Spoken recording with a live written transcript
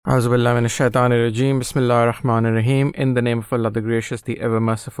Auzubillah minash shaitanir rajeem. Bismillahir Rahmanir Rahim. In the name of Allah, the Gracious, the Ever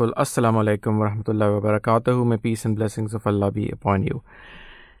Merciful. Assalamu alaikum wa rahmatullahi wa barakatuhu. May peace and blessings of Allah be upon you.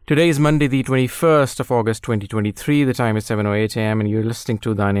 Today is Monday, the 21st of August 2023. The time is 7:08 a.m. and you're listening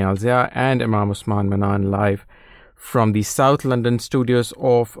to Danayal and Imam Usman Manan live from the South London studios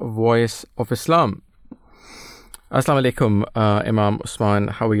of Voice of Islam. Assalamu alaikum, Imam Usman.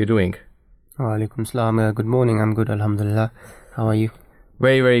 How are you doing? Wa alaikum salam. Good morning. I'm good, alhamdulillah. How are you?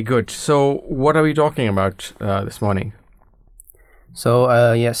 Very, very good. So, what are we talking about this morning? So,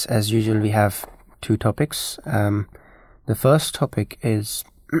 yes, as usual, we have two topics. The first topic is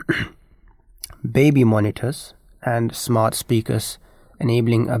baby monitors and smart speakers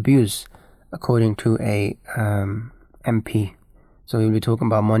enabling abuse, according to a MP. So, we'll be talking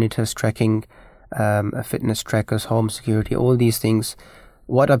about monitors, tracking, fitness trackers, home security, all these things.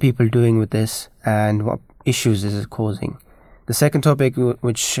 What are people doing with this and what issues is it causing? The second topic,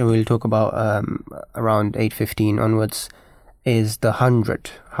 which we'll talk about around 8:15 onwards, is the 100.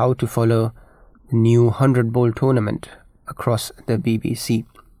 How to follow the new 100 ball tournament across the BBC.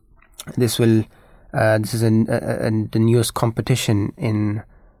 This is the newest competition in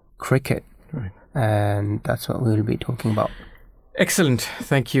cricket, right, and that's what we'll be talking about. Excellent.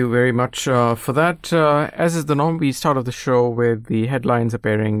 Thank you very much for that. As is the norm, we start off the show with the headlines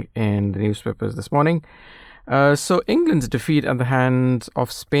appearing in the newspapers this morning. So England's defeat at the hands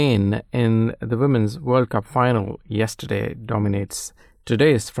of Spain in the Women's World Cup final yesterday dominates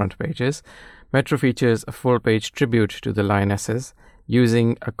today's front pages. Metro features a full-page tribute to the Lionesses,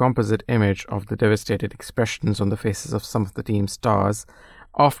 using a composite image of the devastated expressions on the faces of some of the team's stars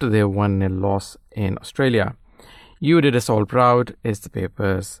after their 1-0 loss in Australia. "You did us all proud" is the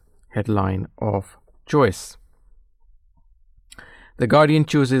paper's headline of choice. The Guardian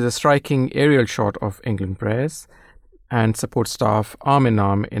chooses a striking aerial shot of England players and support staff arm in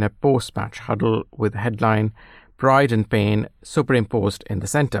arm in a post-match huddle with the headline "Pride and Pain" superimposed in the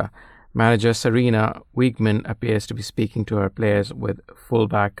centre. Manager Serena Wiegman appears to be speaking to her players with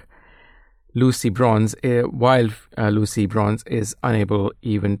fullback Lucy Bronze, while Lucy Bronze is unable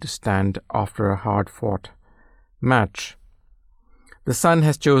even to stand after a hard-fought match. The Sun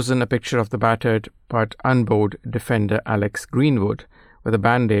has chosen a picture of the battered but unbowed defender Alex Greenwood with a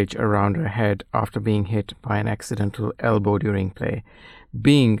bandage around her head after being hit by an accidental elbow during play,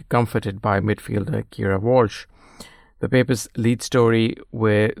 being comforted by midfielder Kira Walsh. The paper's lead story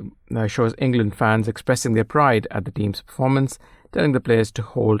shows England fans expressing their pride at the team's performance, telling the players to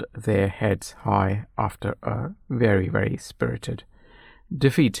hold their heads high after a very, very spirited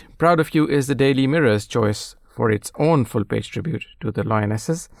defeat. "Proud of you" is the Daily Mirror's choice for its own full-page tribute to the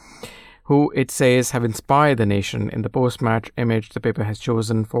Lionesses, who it says have inspired the nation. In the post-match image the paper has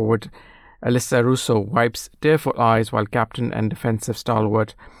chosen, forward Alyssa Russo wipes tearful eyes while captain and defensive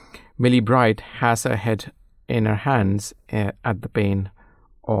stalwart Millie Bright has her head in her hands at the pain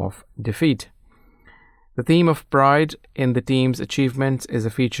of defeat. The theme of pride in the team's achievements is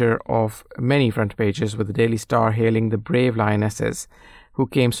a feature of many front pages, with the Daily Star hailing the brave Lionesses who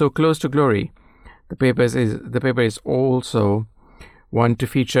came so close to glory. The paper is also one to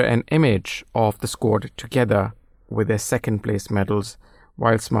feature an image of the squad together with their second-place medals,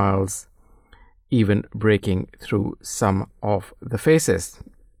 while smiles even breaking through some of the faces.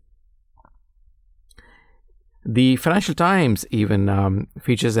 The Financial Times even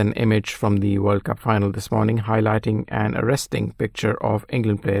features an image from the World Cup final this morning, highlighting an arresting picture of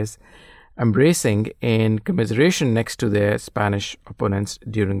England players embracing in commiseration next to their Spanish opponents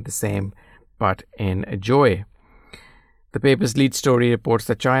during the same, but in joy. The paper's lead story reports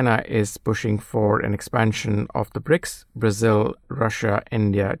that China is pushing for an expansion of the BRICS, Brazil, Russia,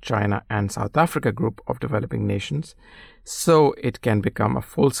 India, China and South Africa group of developing nations, so it can become a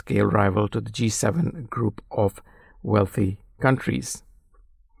full-scale rival to the G7 group of wealthy countries.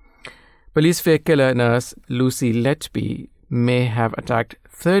 Police fear killer nurse Lucy Letby may have attacked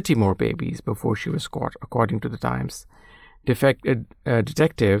 30 more babies before she was caught, according to the Times.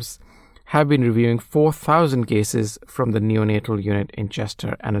 Detectives have been reviewing 4,000 cases from the neonatal unit in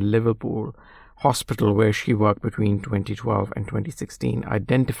Chester and a Liverpool hospital where she worked between 2012 and 2016,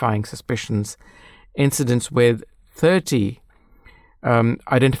 identifying suspicious incidents with 30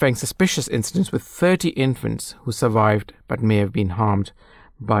 infants who survived but may have been harmed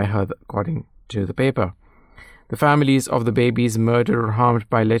by her, according to the paper. The families of the babies murdered or harmed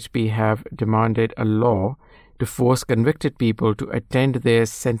by Letby have demanded a law to force convicted people to attend their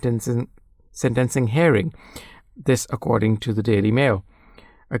sentencing hearing, this according to the Daily Mail.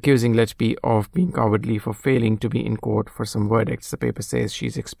 Accusing Letby of being cowardly for failing to be in court for some verdicts, the paper says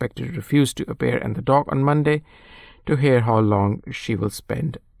she's expected to refuse to appear in the dock on Monday to hear how long she will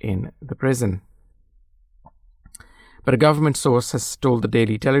spend in the prison. But a government source has told the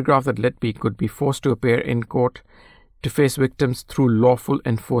Daily Telegraph that Letby could be forced to appear in court to face victims through lawful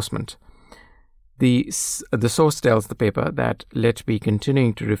enforcement. The source tells the paper that Letby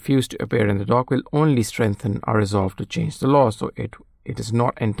continuing to refuse to appear in the dock will only strengthen our resolve to change the law, so it is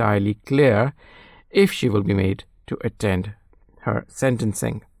not entirely clear if she will be made to attend her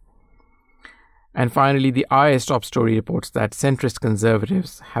sentencing. And finally, the IS top story reports that centrist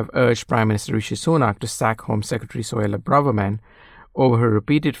conservatives have urged Prime Minister Rishi Sunak to sack Home Secretary Suella Braverman over her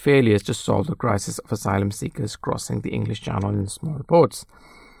repeated failures to solve the crisis of asylum seekers crossing the English Channel in small boats.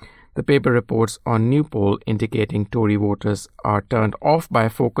 The paper reports on new poll indicating Tory voters are turned off by a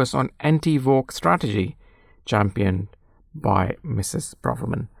focus on anti-woke strategy championed by Mrs.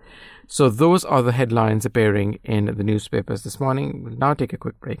 Braverman. So those are the headlines appearing in the newspapers this morning. We'll now take a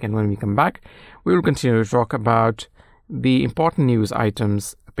quick break, and when we come back, we will continue to talk about the important news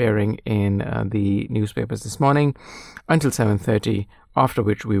items appearing in the newspapers this morning until 7:30, after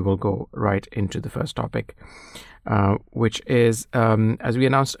which we will go right into the first topic, which is, as we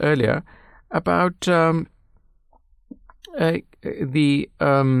announced earlier, about the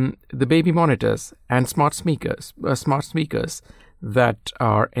baby monitors and smart speakers that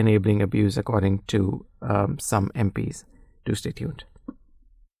are enabling abuse, according to some MPs. Do stay tuned.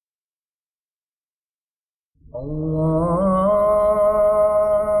 Allahu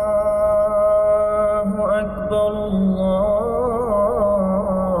Akbar,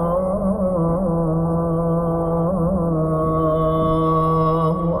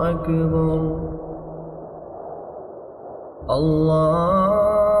 Allahu Akbar, Allahu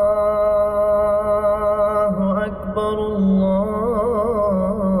Akbar, Allahu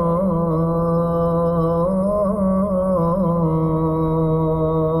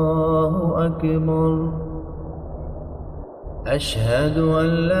Akbar. أشهد أن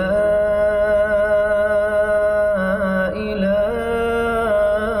لا إله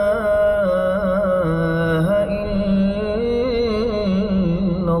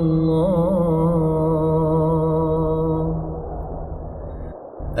إلا الله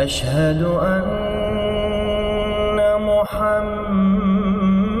أشهد أن محمدا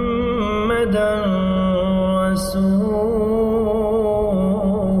رسول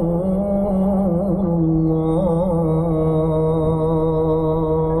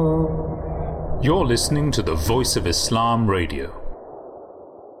You're listening to the Voice of Islam Radio.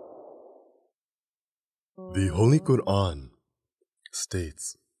 The Holy Quran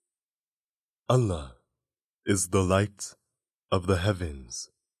states, Allah is the light of the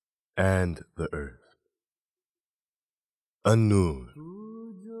heavens and the earth. An-Nur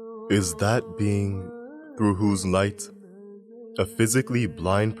is that being through whose light a physically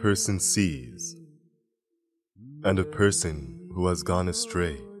blind person sees, and a person who has gone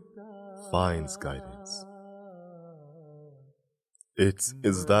astray finds guidance. It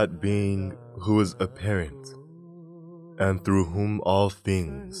is that being who is apparent and through whom all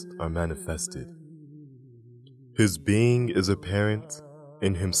things are manifested. His being is apparent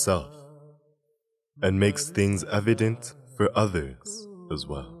in himself and makes things evident for others as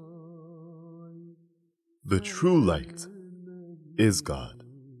well. The true light is God,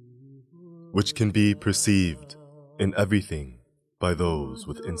 which can be perceived in everything by those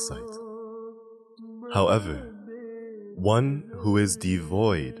with insight. However, one who is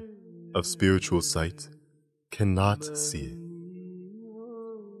devoid of spiritual sight cannot see it.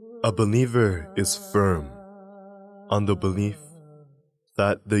 A believer is firm on the belief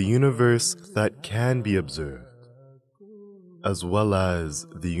that the universe that can be observed, as well as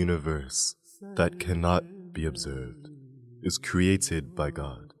the universe that cannot be observed, is created by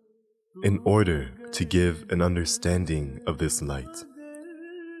God. In order to give an understanding of this light,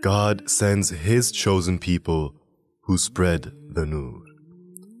 God sends His chosen people who spread the Nur,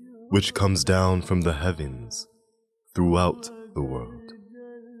 which comes down from the heavens throughout the world.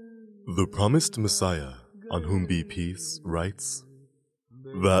 The promised Messiah, on whom be peace, writes,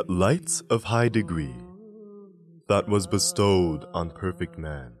 that light of high degree that was bestowed on perfect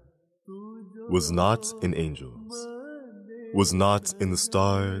man was not in angels, was not in the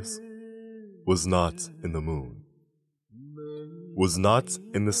stars, was not in the moon, was not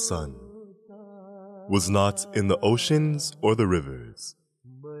in the sun, was not in the oceans or the rivers,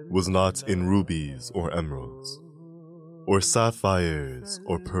 was not in rubies or emeralds, or sapphires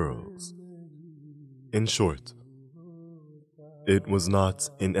or pearls. In short, it was not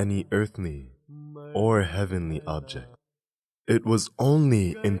in any earthly or heavenly object. It was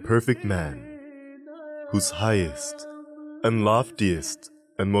only in perfect man, whose highest and loftiest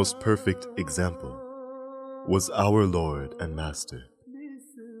and most perfect example was our Lord and Master,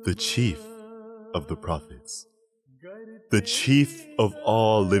 the chief of the prophets, the chief of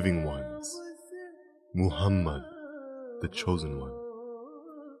all living ones, Muhammad, the chosen one.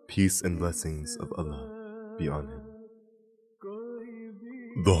 Peace and blessings of Allah be on him.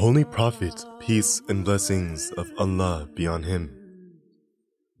 The Holy Prophet, peace and blessings of Allah be on him,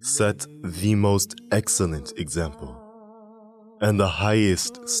 set the most excellent example and the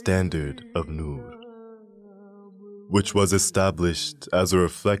highest standard of Nur, which was established as a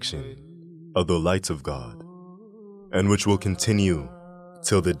reflection of the light of God, and which will continue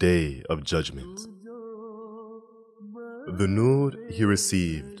till the day of judgment. The Nur he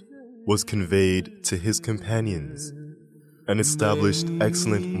received was conveyed to his companions and established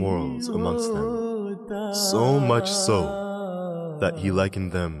excellent morals amongst them, so much so that he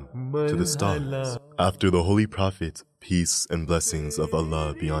likened them to the stars. After the Holy Prophet, peace and blessings of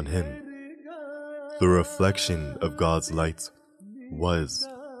Allah be on him, the reflection of God's light was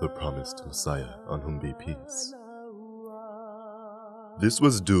the promised Messiah, on whom be peace. This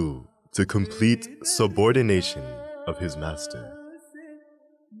was due to complete subordination of his master.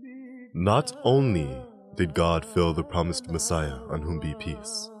 Not only did God fill the promised Messiah, on whom be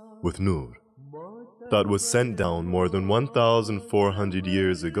peace, with Nur, that was sent down more than 1,400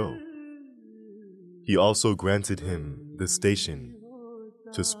 years ago, he also granted him the station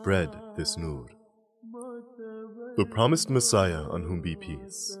to spread this Nur. The promised Messiah, on whom be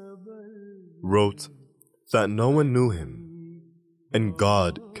peace, wrote that no one knew him, and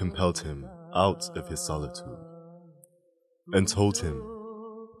God compelled him out of his solitude, and told him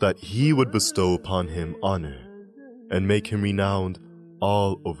that he would bestow upon him honor and make him renowned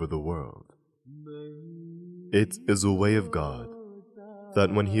all over the world. It is a way of God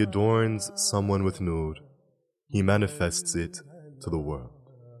that when he adorns someone with Nur, he manifests it to the world.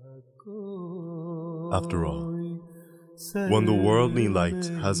 After all, when the worldly light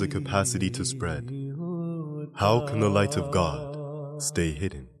has a capacity to spread, how can the light of God stay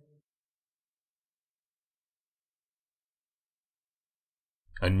hidden?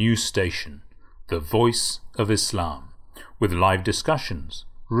 A new station, the Voice of Islam, with live discussions,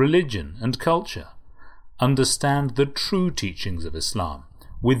 religion and culture. Understand the true teachings of Islam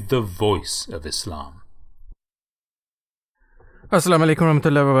with the Voice of Islam. Assalamu alaikum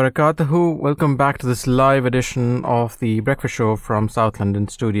warahmatullahi wabarakatuh. Welcome back to this live edition of the breakfast show from South London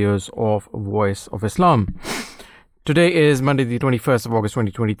studios of Voice of Islam. Today is Monday the 21st of August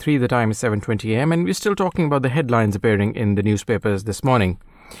 2023. The time is 7:20 am and we're still talking about the headlines appearing in the newspapers this morning.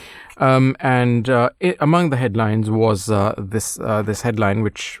 Among the headlines was this headline,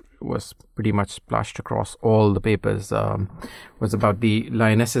 which was pretty much splashed across all the papers, was about the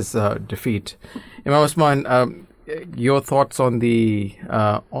Lionesses' defeat. Imam Usman, your thoughts on the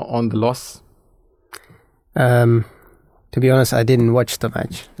loss? To be honest, I didn't watch the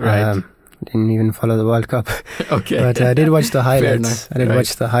match. Right. Didn't even follow the World Cup. Okay. But I did watch the highlights. I did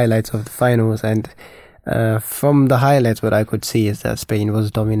watch the highlights of the finals, and from the highlights, what I could see is that Spain was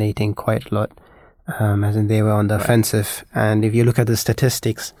dominating quite a lot, as in they were on the offensive. And if you look at the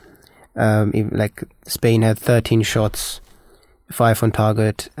statistics, like Spain had 13 shots, 5 on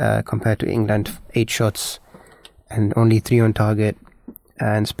target, compared to England 8 shots and only 3 on target.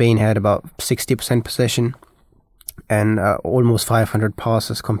 And Spain had about 60% possession and almost 500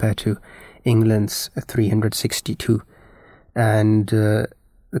 passes compared to England's 362. And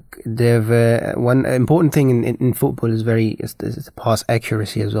there were one important thing in football is the pass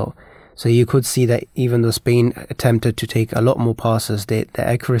accuracy as well. So you could see that even though Spain attempted to take a lot more passes, the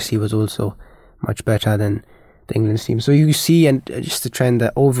accuracy was also much better than the England team. So you see, and just the trend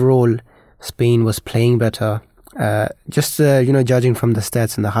that overall Spain was playing better, judging from the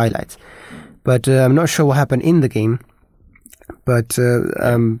stats and the highlights. But I'm not sure what happened in the game. But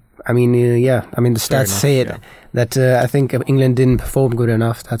the stats say it, that I think England didn't perform good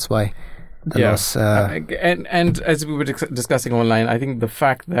enough. That's why the loss. And as we were discussing online, I think the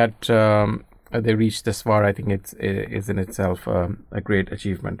fact that they reached this far, I think is in itself a great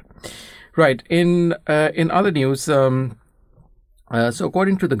achievement. Right. In other news, so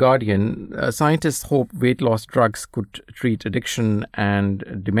according to The Guardian, scientists hope weight loss drugs could treat addiction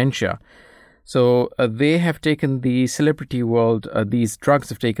and dementia. So they have taken the celebrity world, these drugs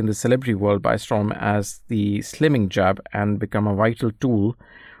have taken the celebrity world by storm as the slimming jab and become a vital tool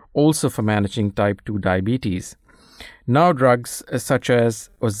also for managing type 2 diabetes. Now drugs such as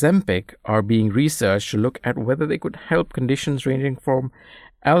Ozempic are being researched to look at whether they could help conditions ranging from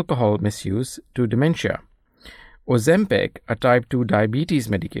alcohol misuse to dementia. Ozempic, a type 2 diabetes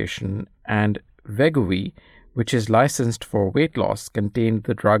medication, and Wegovy, which is licensed for weight loss, contained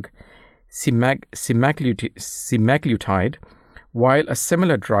the drug semaglutide, while a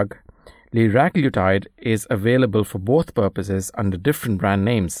similar drug, liraglutide, is available for both purposes under different brand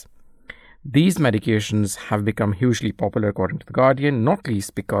names. These medications have become hugely popular, according to The Guardian, not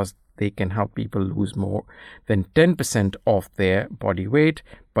least because they can help people lose more than 10% of their body weight,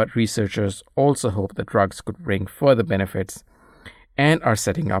 but researchers also hope the drugs could bring further benefits and are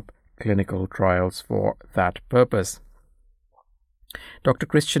setting up clinical trials for that purpose. Dr.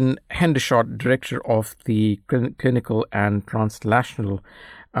 Christian Hendershot, director of the Clinical and Translational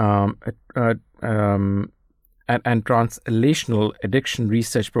and Translational Addiction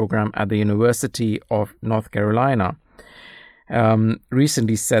Research Program at the University of North Carolina,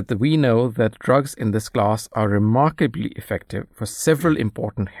 recently said that we know that drugs in this class are remarkably effective for several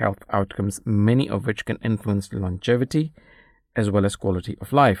important health outcomes, many of which can influence longevity as well as quality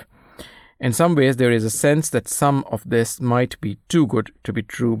of life. In some ways, there is a sense that some of this might be too good to be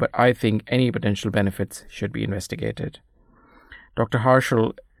true, but I think any potential benefits should be investigated. Dr.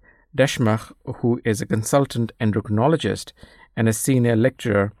 Harshal Deshmach, who is a consultant endocrinologist and a senior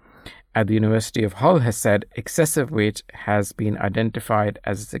lecturer at the University of Hull, has said excessive weight has been identified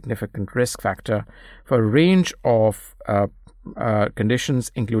as a significant risk factor for a range of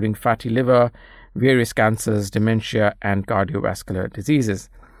conditions, including fatty liver, various cancers, dementia, and cardiovascular diseases.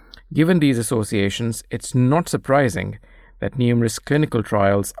 Given these associations, it's not surprising that numerous clinical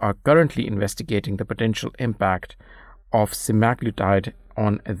trials are currently investigating the potential impact of semaglutide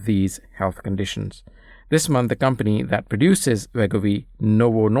on these health conditions. This month, the company that produces Wegovy,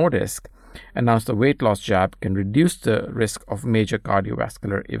 Novo Nordisk, announced the weight loss jab can reduce the risk of major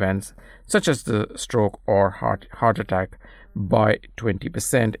cardiovascular events such as the stroke or heart attack by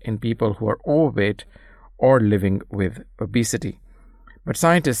 20% in people who are overweight or living with obesity. But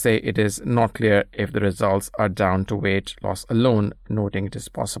scientists say it is not clear if the results are down to weight loss alone, noting it is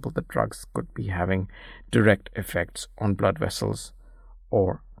possible that drugs could be having direct effects on blood vessels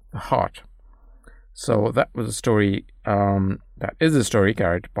or the heart. So that was a story, that is a story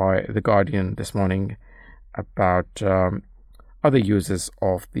carried by The Guardian this morning about other uses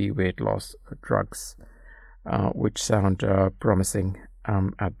of the weight loss drugs, which sound promising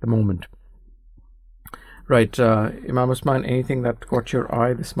at the moment. Right, Imam Usman, anything that caught your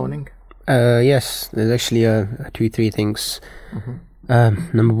eye this morning? Yes, there's actually 2-3 things.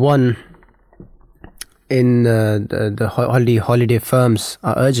 Number one, in the holiday firms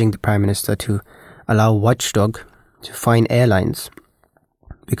are urging the Prime Minister to allow Watchdog to fine airlines,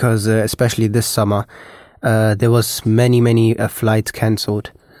 because especially this summer, there was many flights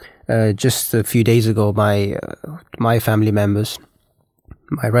cancelled. Just a few days ago, my family members,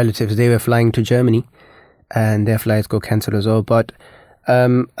 my relatives, they were flying to Germany, and their flights got cancelled as well. But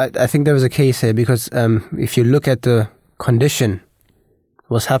I think there was a case here, because if you look at the condition,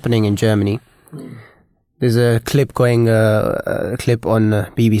 what's happening in Germany, there's a clip on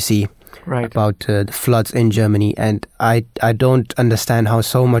BBC about the floods in Germany, and I don't understand how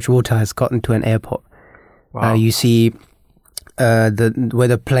so much water has gotten to an airport. Wow. You see where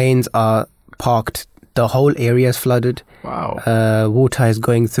the planes are parked, the whole area is flooded. Wow. Water is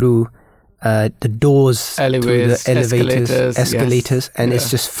going through the doors to the escalators, and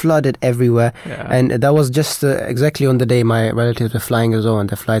it's just flooded everywhere. And that was just exactly on the day my relatives were flying as well, and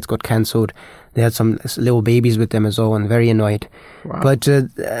their flights got cancelled. They had some little babies with them as well, and very annoyed. Wow. But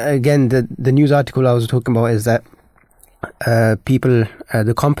again, the news article I was talking about is that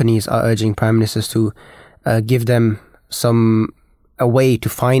the companies are urging prime ministers to give them a way to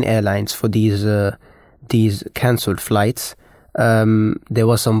fine airlines for these cancelled flights. There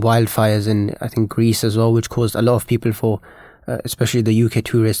were some wildfires in, I think, Greece as well, which caused a lot of people, especially the UK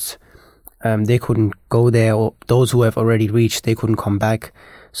tourists, they couldn't go there, or those who have already reached, they couldn't come back.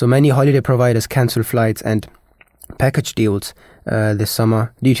 So many holiday providers cancelled flights and package deals this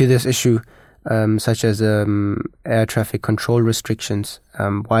summer due to this issue, such as air traffic control restrictions,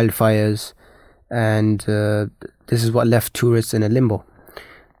 wildfires, and this is what left tourists in a limbo.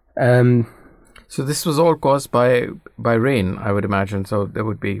 So this was all caused by rain, I would imagine. So there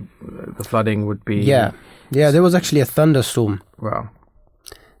would be, the flooding would be... Yeah, there was actually a thunderstorm. Wow.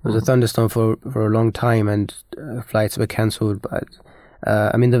 It was a thunderstorm for a long time, and flights were cancelled. But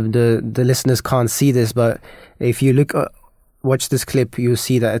I mean, the listeners can't see this, but if you watch this clip, you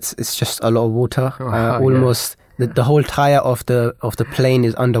see that it's just a lot of water. Almost the whole tire of the plane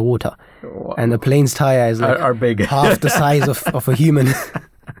is underwater. Wow. And the plane's tire is like are big. half the size of a human.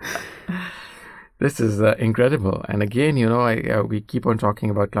 This is incredible. And again, we keep on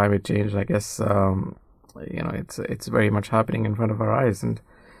talking about climate change. I guess it's very much happening in front of our eyes, and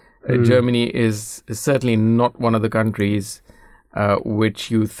Germany is certainly not one of the countries which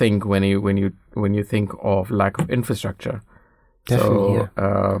you think when you think of lack of infrastructure. Definitely,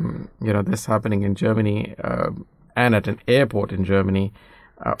 So, this happening in Germany and at an airport in Germany.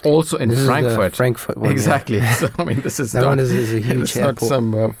 Also in this Frankfurt. Is the Frankfurt one, exactly. Yeah. So, I mean, this is that not, one is a huge it's airport. not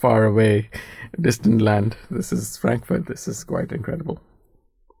some far away, distant land. This is Frankfurt. This is quite incredible.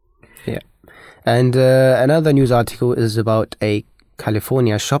 Yeah. And another news article is about a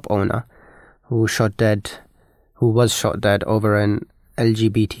California shop owner who was shot dead over an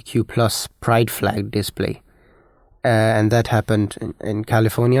LGBTQ plus pride flag display. And that happened in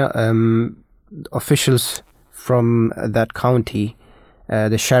California. Officials from that county,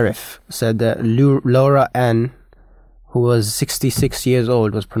 the sheriff, said that Laura Ann, who was 66 years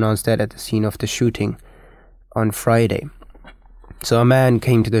old, was pronounced dead at the scene of the shooting on Friday. So a man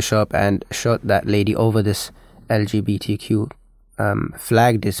came to the shop and shot that lady over this LGBTQ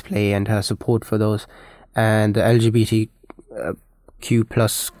flag display and her support for those. And the LGBTQ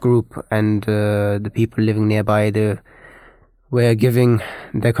plus group and the people living nearby, they were giving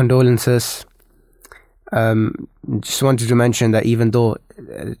their condolences. Just wanted to mention that even though,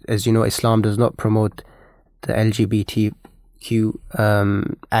 as you know, Islam does not promote the LGBTQ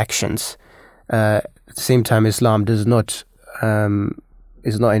actions, at the same time, Islam does not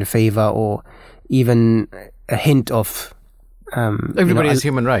is not in favor or even a hint of everybody has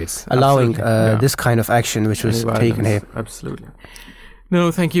human rights, allowing this kind of action which was taken here. Absolutely.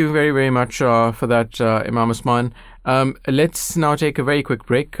 No, thank you very, very much for that, Imam Usman. Let's now take a very quick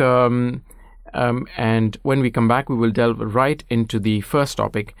break. And when we come back, we will delve right into the first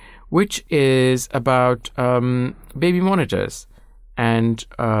topic, which is about baby monitors and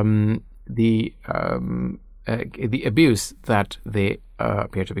the abuse that they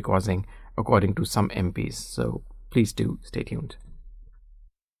appear to be causing, according to some MPs. So please do stay tuned.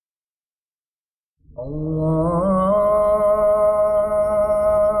 Allahu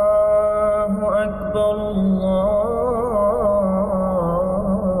Akbar,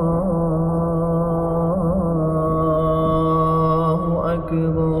 Allahu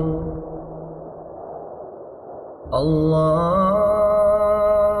Akbar, Allahu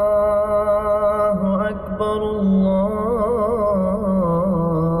Akbar, Allahu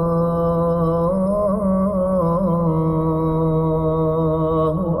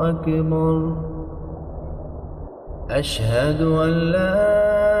Akbar. أشهد أن لا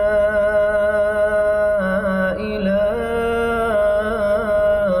إله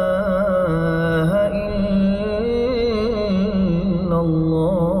إلا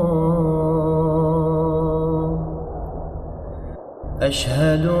الله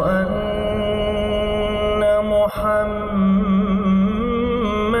أشهد أن محمدا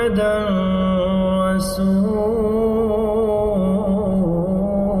رسول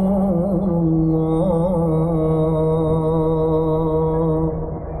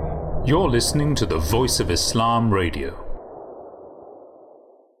You're listening to the Voice of Islam Radio.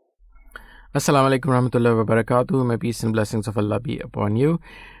 Assalamu alaikum warahmatullahi wabarakatuh. May peace and blessings of Allah be upon you.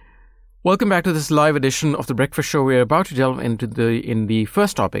 Welcome back to this live edition of The Breakfast Show. We are about to delve into the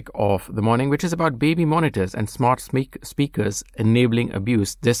first topic of the morning, which is about baby monitors and smart speakers enabling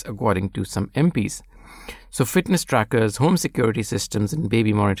abuse, this according to some MPs. So fitness trackers, home security systems and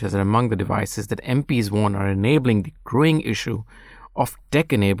baby monitors are among the devices that MPs warn are enabling the growing issue of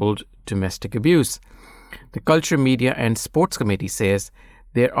tech-enabled domestic abuse. The Culture, Media and Sports Committee says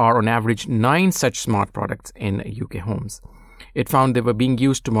there are on average 9 such smart products in UK homes. It found they were being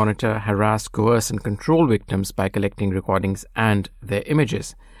used to monitor, harass, coerce and control victims by collecting recordings and their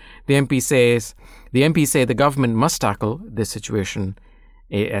images. The MPs say the government must tackle this situation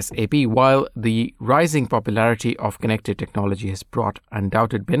ASAP. While the rising popularity of connected technology has brought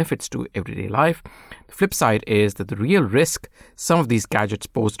undoubted benefits to everyday life, the flip side is that the real risk some of these gadgets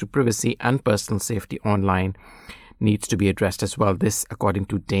pose to privacy and personal safety online needs to be addressed as well. This, according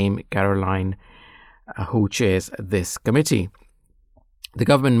to Dame Caroline, who chairs this committee. The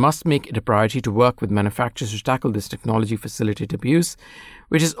government must make it a priority to work with manufacturers to tackle this technology-facilitated abuse,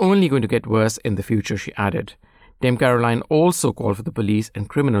 which is only going to get worse in the future, she added. Dame Caroline also called for the police and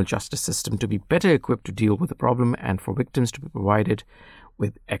criminal justice system to be better equipped to deal with the problem and for victims to be provided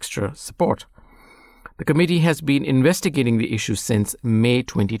with extra support. The committee has been investigating the issue since May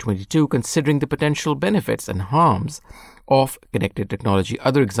 2022, considering the potential benefits and harms of connected technology,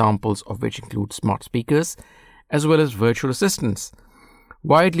 other examples of which include smart speakers as well as virtual assistants.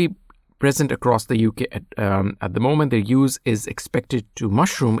 Widely present across the UK at the moment, their use is expected to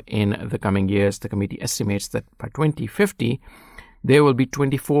mushroom in the coming years. The committee estimates that by 2050, there will be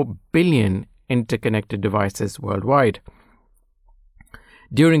 24 billion interconnected devices worldwide.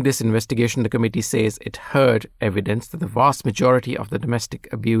 During this investigation, the committee says it heard evidence that the vast majority of the domestic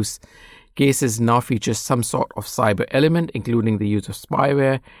abuse Cases now feature some sort of cyber element, including the use of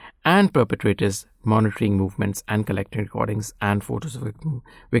spyware and perpetrators monitoring movements and collecting recordings and photos of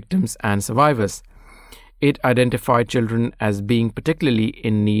victims and survivors. It identified children as being particularly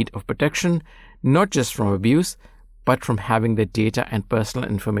in need of protection, not just from abuse, but from having their data and personal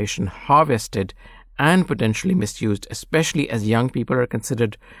information harvested and potentially misused, especially as young people are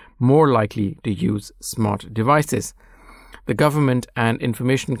considered more likely to use smart devices. The Government and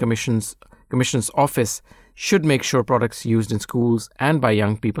Information Commission's office should make sure products used in schools and by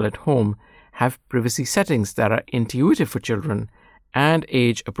young people at home have privacy settings that are intuitive for children and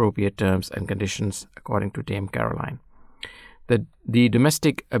age-appropriate terms and conditions, according to Dame Caroline. The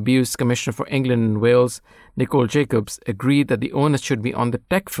Domestic Abuse Commissioner for England and Wales, Nicole Jacobs, agreed that the onus should be on the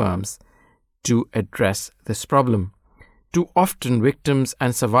tech firms to address this problem. Too often, victims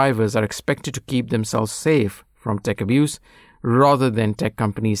and survivors are expected to keep themselves safe from tech abuse rather than tech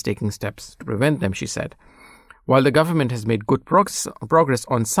companies taking steps to prevent them, she said. While the government has made good progress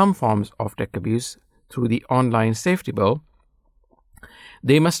on some forms of tech abuse through the Online Safety Bill,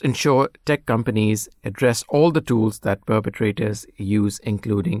 they must ensure tech companies address all the tools that perpetrators use,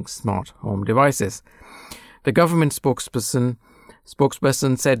 including smart home devices. The government spokesperson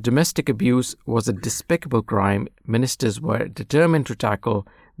said domestic abuse was a despicable crime ministers were determined to tackle.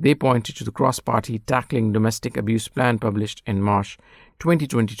 They pointed to the cross-party Tackling Domestic Abuse plan published in March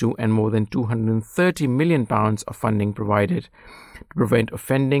 2022 and more than £230 million of funding provided to prevent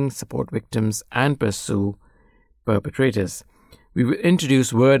offending, support victims and pursue perpetrators. We will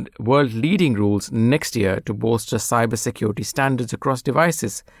introduce world-leading rules next year to bolster cybersecurity standards across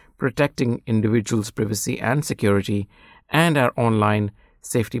devices, protecting individuals' privacy and security, and our online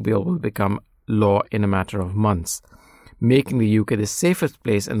safety bill will become law in a matter of months, making the UK the safest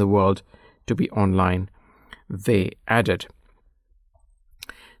place in the world to be online, they added.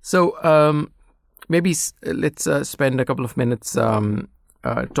 So maybe let's spend a couple of minutes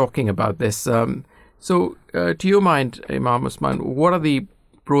talking about this. So to your mind, Imam Usman, what are the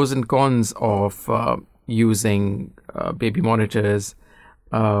pros and cons of using baby monitors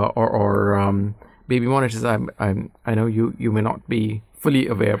or baby monitors? I know you may not be fully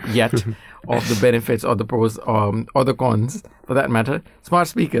aware yet of the benefits or the pros or the cons, for that matter. Smart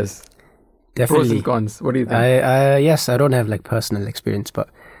speakers. Definitely. Pros and cons. What do you think? Yes, I don't have like personal experience, but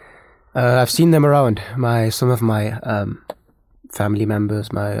I've seen them around. Some of my family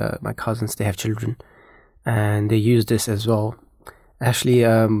members, my cousins, they have children, and they use this as well. Actually,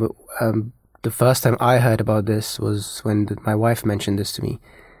 the first time I heard about this was when my wife mentioned this to me.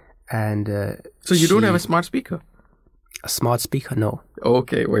 And so you don't have a smart speaker? A smart speaker? No.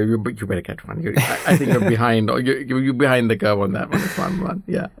 Okay, well, you better get one. I think you're behind. You're behind the curve on that one.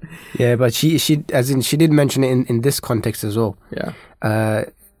 Yeah. Yeah, but she did mention it in this context as well. Yeah.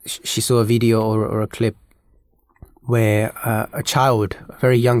 She saw a video or a clip where a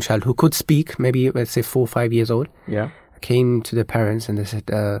very young child who could speak, maybe let's say 4 or 5 years old, came to the parents and they said,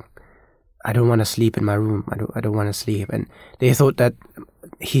 "I don't want to sleep in my room. I don't want to sleep." And they thought that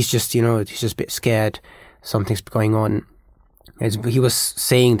he's just a bit scared. Something's going on. As he was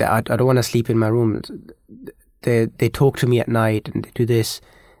saying that I don't want to sleep in my room. They talk to me at night and they do this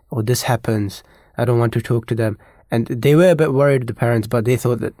or this happens. I don't want to talk to them. And they were a bit worried, the parents, but they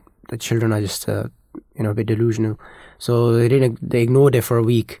thought that the children are just a bit delusional. So they ignored it for a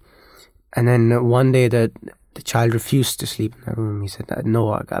week. And then one day the child refused to sleep in the room. He said,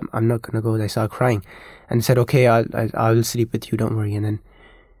 "No, I'm not going to go." They started crying and said, "Okay, I'll sleep with you, don't worry." And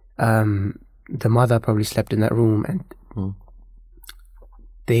then the mother probably slept in that room, and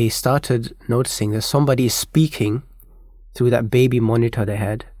they started noticing that somebody is speaking through that baby monitor they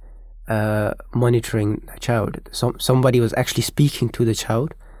had, monitoring the child. Somebody was actually speaking to the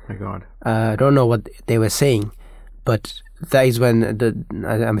child. My God. I don't know what they were saying, but that is when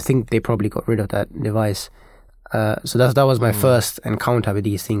I think they probably got rid of that device. So that was my first encounter with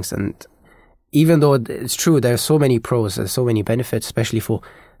these things. And even though it's true, there are so many pros, there's so many benefits, especially for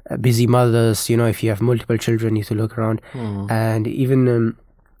busy mothers. If you have multiple children, you need to look around. And even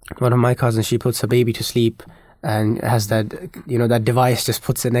one of my cousins, she puts her baby to sleep and has that that device, just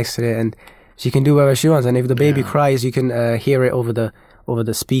puts it next to it, and she can do whatever she wants. And if the baby cries, you can hear it over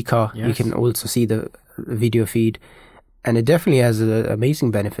the speaker. Yes. You can also see the video feed, and it definitely has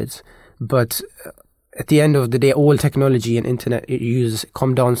amazing benefits. But at the end of the day, all technology and internet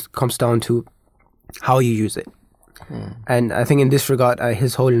comes down to how you use it. And I think in this regard,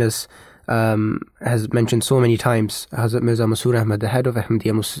 His Holiness has mentioned so many times, Hazrat Mirza Masroor Ahmad, the head of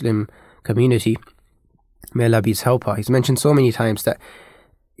Ahmadiyya Muslim community, may Allah be his helper, he's mentioned so many times that,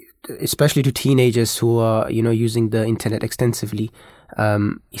 especially to teenagers who are using the internet extensively,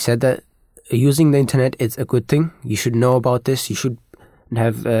 he said that using the internet is a good thing. You should know about this. You should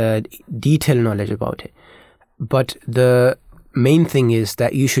have detailed knowledge about it. But the main thing is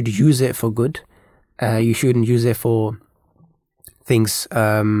that you should use it for good. You shouldn't use it for things.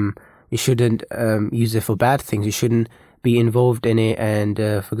 You shouldn't use it for bad things. You shouldn't be involved in it and,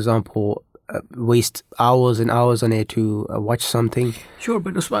 for example, waste hours and hours on it to watch something. Sure,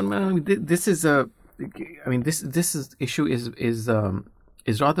 but Usman, this is this issue is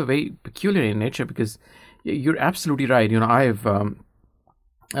rather very peculiar in nature, because you're absolutely right. You know, I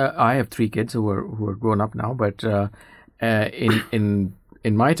have 3 kids who are grown up now, but in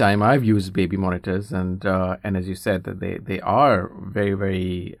my time I've used baby monitors, and as you said, that they are very,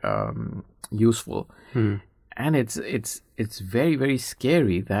 very useful. And it's very, very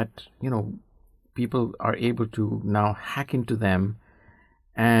scary that, you know, people are able to now hack into them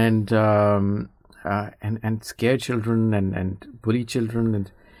and scare children and bully children,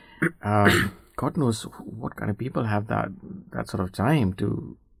 and God knows what kind of people have that sort of time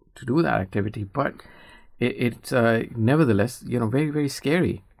to do that activity. But it's nevertheless, you know, very, very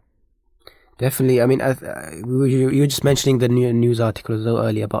scary. Definitely. I mean, you were just mentioning the news article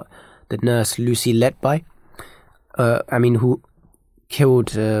earlier about the nurse Lucy Letby. Who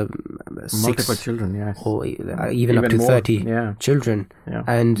killed multiple children, yes, or even up to more, 30 children. Yeah.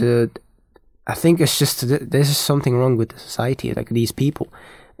 And I think it's just there's something wrong with the society, like these people.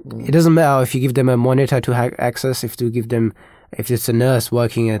 It doesn't matter if you give them a monitor to access, if it's a nurse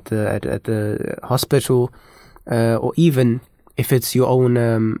working at the hospital, or even if it's your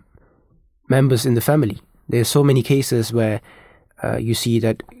own members in the family. There's so many cases where you see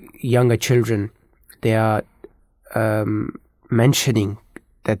that younger children, they are mentioning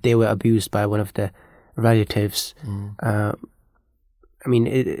that they were abused by one of their relatives. I mean,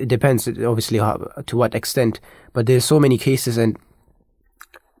 it depends, obviously, to what extent, but there's so many cases. And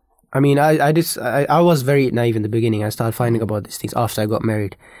I mean, I was very naive in the beginning. I started finding about these things after I got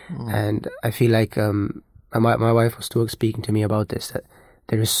married, and I feel like my wife was speaking to me about this, that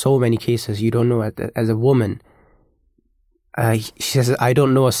there is so many cases you don't know as a woman. She says, I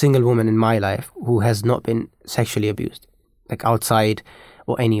don't know a single woman in my life who has not been sexually abused, like outside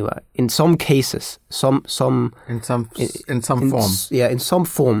or anywhere. In some cases, in some form. Yeah, in some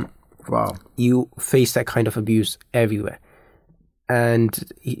form. Wow. You face that kind of abuse everywhere. And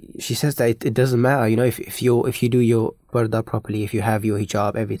she says that it doesn't matter, you know, if you do your parda properly, if you have your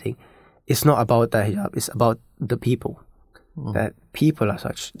hijab, everything, it's not about that hijab, it's about the people. That people are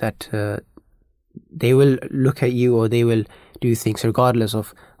such that they will look at you, or they will do things regardless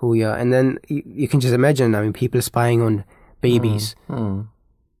of who you are. And then you can just imagine, I mean, people spying on babies.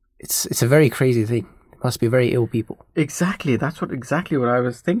 It's a very crazy thing. It must be very ill people. Exactly. That's exactly what I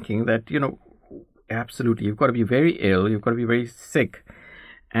was thinking, that, you know, absolutely, you've got to be very ill, you've got to be very sick,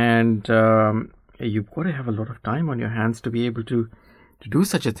 and you've got to have a lot of time on your hands to be able to do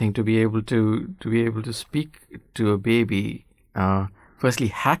such a thing, to be able to speak to a baby, firstly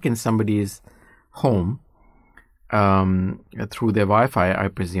hack in somebody's home through their Wi-Fi, I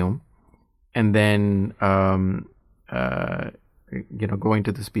presume, and then go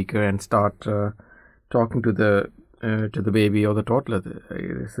into the speaker and start talking to the baby or the toddler.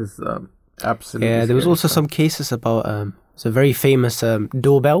 This is absolutely. Yeah, there was also some cases about it's a very famous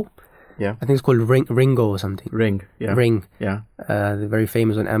doorbell. Yeah, I think it's called Ringo or something. Ring. Yeah. They're very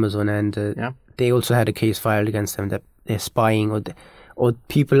famous on Amazon, and they also had a case filed against them that they're spying, or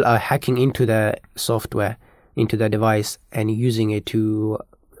people are hacking into their software, into their device, and using it to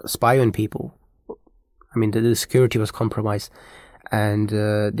spy on people. I mean, the security was compromised, and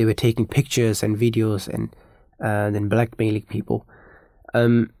they were taking pictures and videos and then blackmailing people.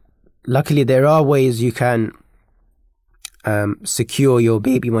 Luckily, there are ways you can secure your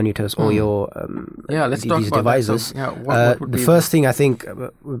baby monitors or your let's talk about devices. What the first thing I think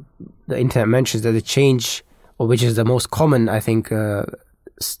the internet mentions that the change, or which is the most common, I think,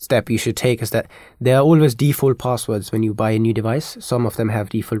 step you should take, is that there are always default passwords when you buy a new device. Some of them have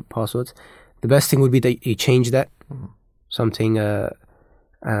default passwords. The best thing would be that you change that. Something, of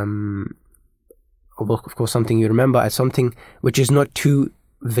course, something you remember as something which is not too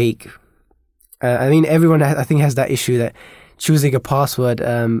vague. I mean, everyone I think has that issue that choosing a password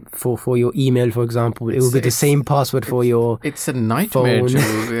for your email, for example, it will be the same password for your It's a nightmare phone.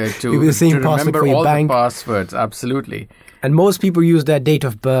 to remember for your all bank. the passwords. Absolutely. And most people use their date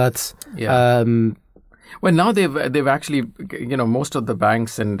of birth. Yeah. Well, now they've actually, most of the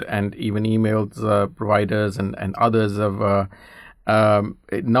banks and even emails providers and others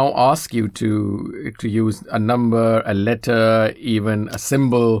it now asks you to use a number, a letter, even a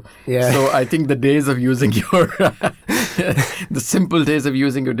symbol. Yeah. So I think the days of using your the simple days of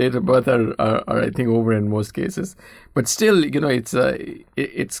using your date of birth are I think over in most cases. But still,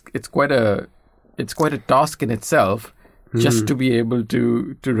 it's quite a task in itself. Just to be able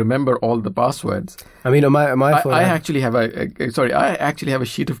to remember all the passwords. I mean, on my phone, I actually have a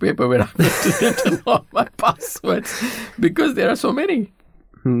sheet of paper where I've written all my passwords because there are so many.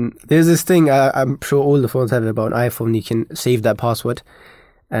 There's this thing, I'm sure all the phones have it, about an iPhone. You can save that password,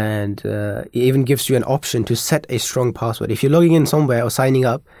 and it even gives you an option to set a strong password. If you're logging in somewhere or signing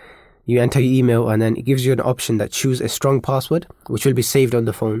up, you enter your email, and then it gives you an option that choose a strong password, which will be saved on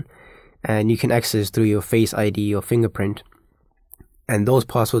the phone. And you can access through your Face ID or fingerprint. And those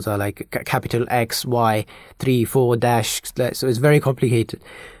passwords are like capital X, Y, 3, 4, dash. So it's very complicated.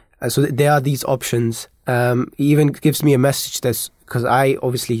 So there are these options. It even gives me a message because I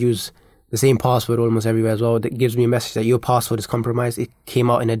obviously use the same password almost everywhere as well. That gives me a message that your password is compromised. It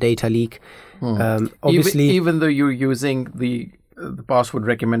came out in a data leak. Obviously, even though you're using the password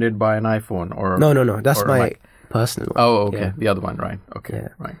recommended by an iPhone or no. That's my personal one. Oh, okay. Yeah. The other one, right? Okay, yeah.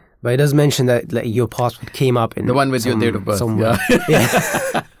 Right. But it does mention that your password came up in the one with your date of birth. Somewhere.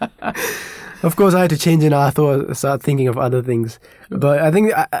 Yeah. Of course, I had to change it. I start thinking of other things. But I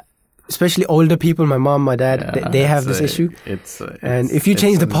think, especially older people, my mom, my dad, they have this issue. And if you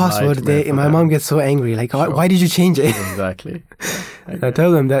change the password, my mom gets so angry. Like, why did you change it? Exactly. I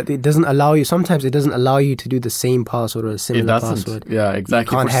tell them that it doesn't allow you. Sometimes it doesn't allow you to do the same password or a similar password. Yeah,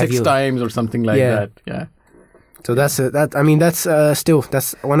 exactly. For 6 times or something like that. Yeah. So that's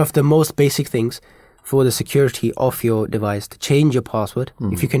one of the most basic things for the security of your device, to change your password.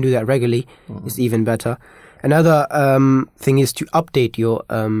 If you can do that regularly, it's even better. Another thing is to update your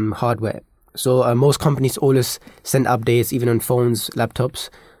hardware. So most companies always send updates, even on phones,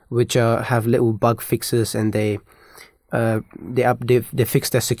 laptops, which have little bug fixes, and they fix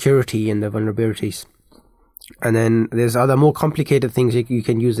their security and their vulnerabilities. And then there's other more complicated things. You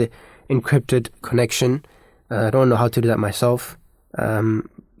can use the encrypted connection. I don't know how to do that myself.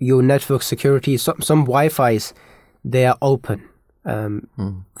 Your network security, some Wi-Fis, they are open.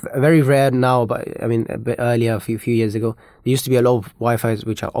 Very rare now, but I mean a bit earlier, a few years ago, there used to be a lot of Wi-Fis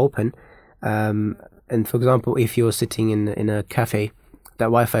which are open. And for example, if you're sitting in a cafe, that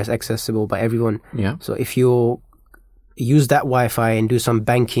Wi-Fi is accessible by everyone. Yeah. So if you use that Wi-Fi and do some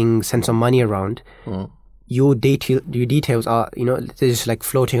banking, send some money around, your details are, they're just like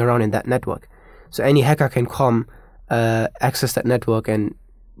floating around in that network. So any hacker can come, access that network, and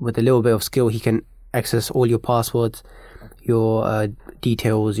with a little bit of skill, he can access all your passwords, your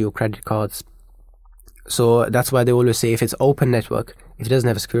details, your credit cards. So that's why they always say if it's open network, if it doesn't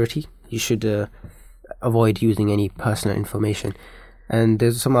have security, you should avoid using any personal information. And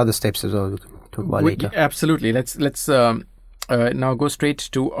there's some other steps as well we can talk about later. Absolutely. Let's now go straight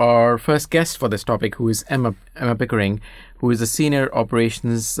to our first guest for this topic, who is Emma Pickering, who is a senior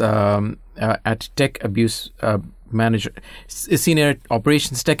operations at Tech Abuse Manager, Senior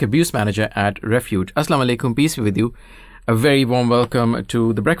Operations Tech Abuse Manager at Refuge. Assalamu alaikum, peace be with you. A very warm welcome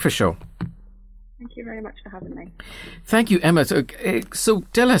to The Breakfast Show. Thank you very much for having me. Thank you, Emma. So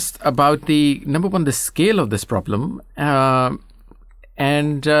tell us about the scale of this problem, and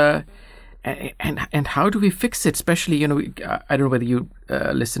how do we fix it? Especially, I don't know whether you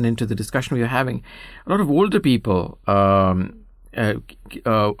listen into the discussion we were having. A lot of older people, and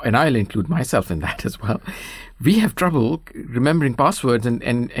I'll include myself in that as well. We have trouble remembering passwords,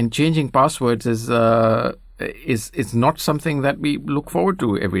 and changing passwords is not something that we look forward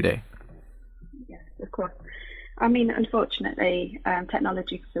to every day. Yes, of course. I mean, unfortunately,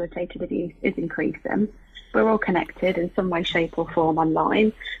 technology facilitated abuse is increasing. We're all connected in some way, shape or form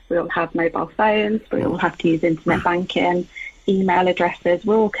online. We all have mobile phones. We all have to use internet banking, email addresses.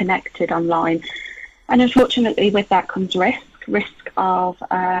 We're all connected online. And unfortunately, with that comes risk of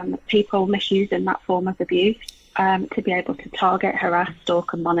people misusing that form of abuse to be able to target, harass,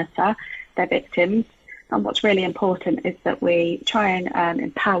 stalk and monitor their victims. And what's really important is that we try and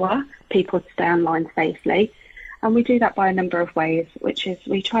empower people to stay online safely. And we do that by a number of ways, which is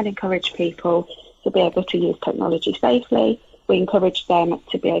we try and encourage people to be able to use technology safely. We encourage them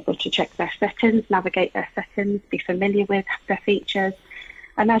to be able to check their settings, navigate their settings, be familiar with their features.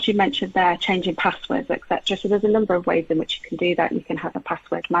 And as you mentioned there, changing passwords, etc. So there's a number of ways in which you can do that. You can have a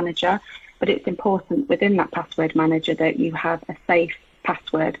password manager, but it's important within that password manager that you have a safe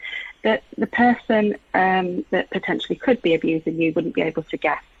password that the person that potentially could be abusing you wouldn't be able to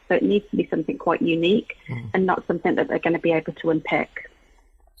guess. So it needs to be something quite unique and not something that they're going to be able to unpick.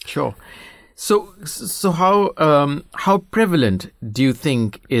 Sure. So how prevalent do you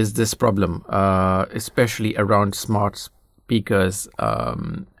think is this problem, especially around smart speakers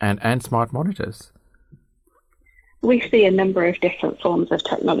and smart monitors? We see a number of different forms of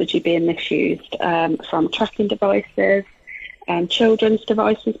technology being misused, from tracking devices and children's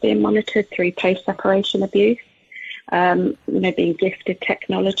devices being monitored through post-separation abuse, being gifted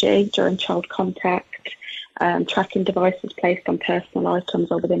technology during child contact, tracking devices placed on personal items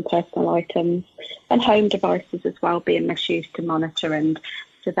or within personal items, and home devices as well being misused to monitor and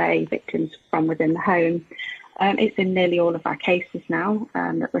survey victims from within the home. It's in nearly all of our cases now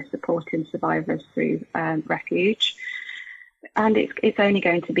that we're supporting survivors through Refuge. And it's only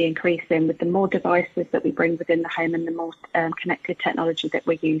going to be increasing with the more devices that we bring within the home and the more connected technology that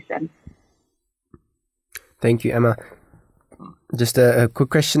we're using. Thank you, Emma. Just a quick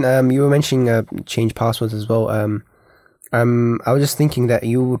question. You were mentioning change passwords as well. I was just thinking that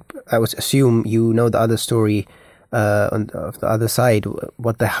I would assume you know the other story of the other side,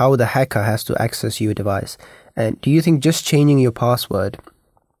 how the hacker has to access your device. And do you think just changing your password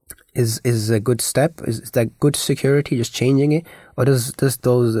is a good step? Is that good security, just changing it? Or does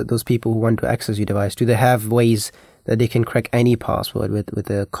those people who want to access your device, do they have ways that they can crack any password with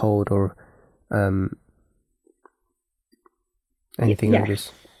a code or anything like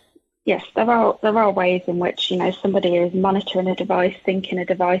this? Yes, there are ways in which somebody is monitoring a device, syncing a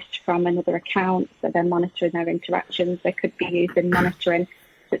device from another account, so they're monitoring their interactions. They could be using monitoring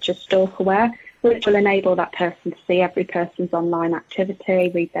such as stalkerware, which will enable that person to see every person's online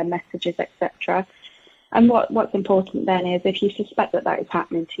activity, read their messages, etc. And what's important then is if you suspect that is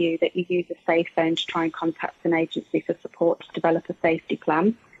happening to you, that you use a safe phone to try and contact an agency for support to develop a safety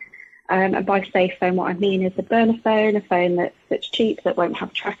plan. And by safe phone, what I mean is a burner phone, a phone that's cheap, that won't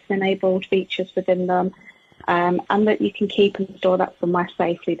have tracking-enabled features within them, and that you can keep and store that somewhere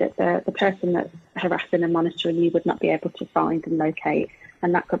safely that the person that's harassing and monitoring you would not be able to find and locate.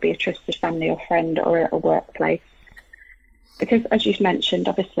 And that could be a trusted family or friend or a workplace. Because, as you've mentioned,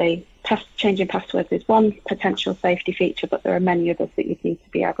 obviously, changing passwords is one potential safety feature, but there are many others that you need to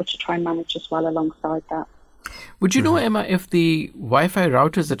be able to try and manage as well alongside that. Would you know, Emma, if the Wi-Fi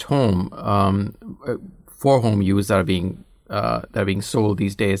routers at home for home use that are being sold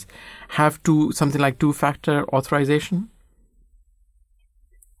these days have something like two-factor authorization?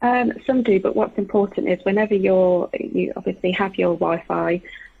 Some do, but what's important is whenever you obviously have your Wi-Fi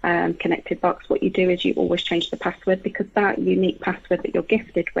connected box, what you do is you always change the password, because that unique password that you're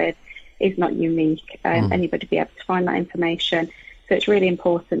gifted with is not unique. Anybody be able to find that information. So it's really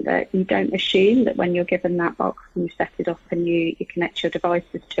important that you don't assume that when you're given that box and you set it up and you connect your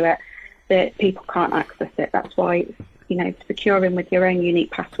devices to it, that people can't access it. That's why, securing with your own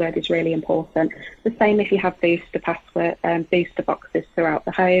unique password is really important. The same if you have booster boxes throughout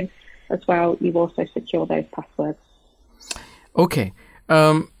the home as well, you also secure those passwords. Okay.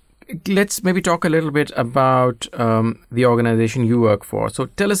 Let's maybe talk a little bit about the organization you work for. So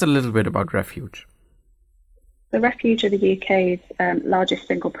tell us a little bit about Refuge. The Refuge are the UK's largest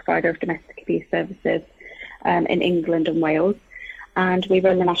single provider of domestic abuse services in England and Wales. And we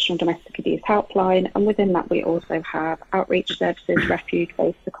run the National Domestic Abuse Helpline, and within that we also have outreach services,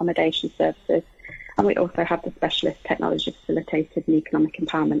 refuge-based accommodation services, and we also have the Specialist Technology Facilitated and Economic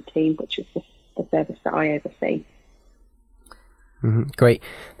Empowerment Team, which is the service that I oversee. Great.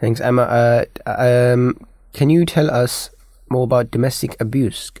 Thanks, Emma. Can you tell us more about domestic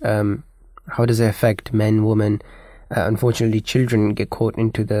abuse? How does it affect men, women? Unfortunately, children get caught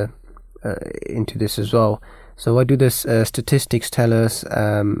into this as well. So what do the statistics tell us,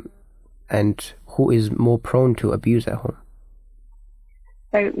 and who is more prone to abuse at home?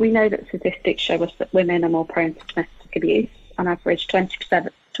 So we know that statistics show us that women are more prone to domestic abuse. On average,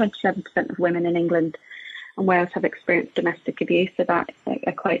 27% of women in England and Wales have experienced domestic abuse, so that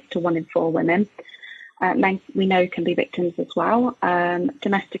equates to 1 in 4 women. Men, we know, can be victims as well.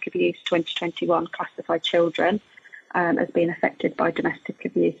 Domestic Abuse 2021 classified children as being affected by domestic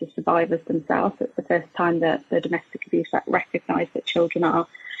abuse as survivors themselves. It's the first time that the Domestic Abuse Act recognised that children are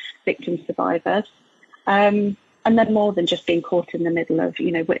victim survivors. And they're more than just being caught in the middle of,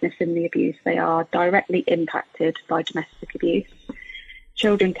 witnessing the abuse. They are directly impacted by domestic abuse.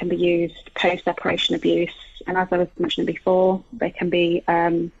 Children can be used post-separation abuse, and as I was mentioning before, they can be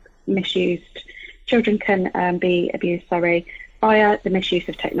misused. Children can be abused, via the misuse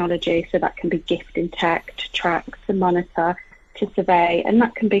of technology. So that can be gifting tech, to track, to monitor, to survey, and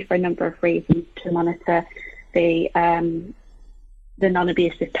that can be for a number of reasons: to monitor the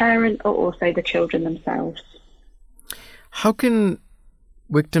non-abusive parent or also the children themselves. How can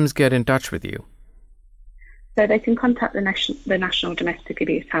victims get in touch with you? So they can contact the National Domestic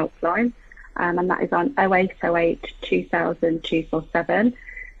Abuse Helpline, and that is on 0808 2000 247.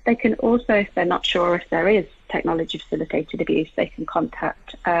 They can also, if they're not sure if there is technology facilitated abuse, they can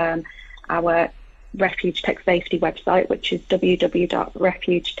contact our Refuge Tech Safety website, which is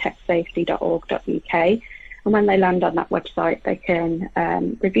www.refugetechsafety.org.uk. And when they land on that website, they can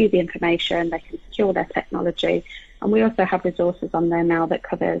review the information, they can secure their technology. And we also have resources on there now that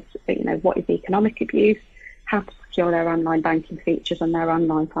covers, what is economic abuse, how to secure their online banking features and their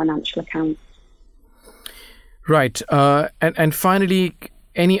online financial accounts. Right. And finally,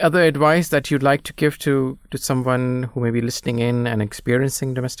 any other advice that you'd like to give to someone who may be listening in and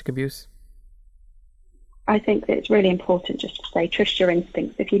experiencing domestic abuse? I think that it's really important just to say, trust your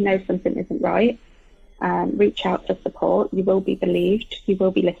instincts. If you know something isn't right, reach out for support. You will be believed. You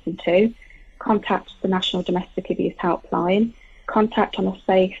will be listened to. Contact the National Domestic Abuse Helpline. Contact on a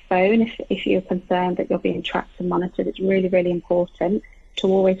safe phone if you're concerned that you're being tracked and monitored. It's really, really important to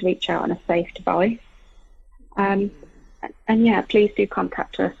always reach out on a safe device. And yeah, please do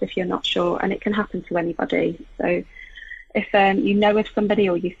contact us if you're not sure, and it can happen to anybody. So if you know of somebody,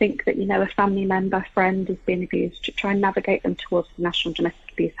 or you think that you know a family member, friend is being abused, try and navigate them towards the National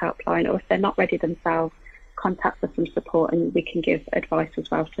Domestic Abuse Helpline, or if they're not ready themselves, contact for some support and we can give advice as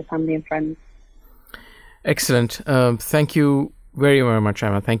well to family and friends. Excellent. Thank you very, very much,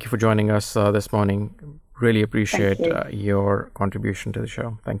 Emma. Thank you for joining us this morning. Really appreciate your contribution to the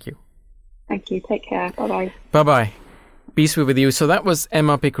show. Thank you. Thank you. Take care. Bye-bye. Bye-bye. Peace be with you. So that was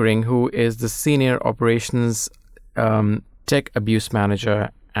Emma Pickering, who is the Senior Operations Tech Abuse Manager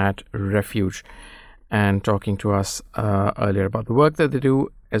at Refuge, and talking to us earlier about the work that they do,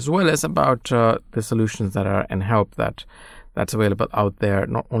 as well as about the solutions that are and help that's available out there,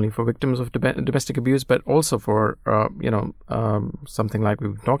 not only for victims of domestic abuse, but also for something like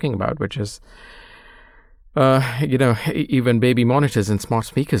we've been talking about, which is even baby monitors and smart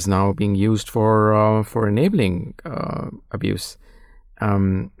speakers now being used for enabling abuse,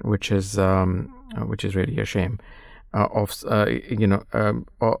 which is really a shame of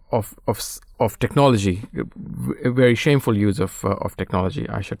technology, a very shameful use of technology,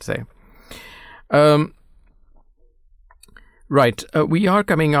 I should say. Right, we are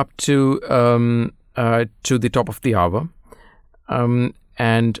coming up to the top of the hour,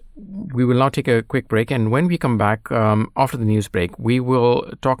 and we will now take a quick break. And when we come back after the news break, we will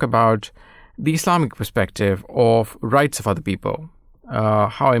talk about the Islamic perspective of rights of other people,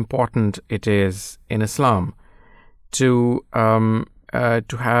 how important it is in Islam to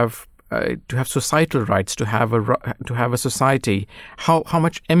have societal rights, to have a society, how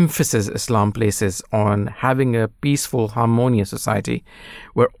much emphasis Islam places on having a peaceful, harmonious society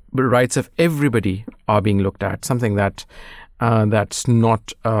where the rights of everybody are being looked at, something that's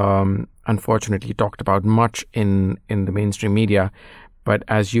not unfortunately talked about much in the mainstream media. But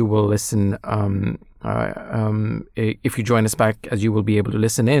as you will listen, if you join us back, as you will be able to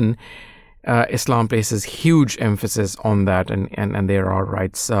listen in, Islam places huge emphasis on that, and there are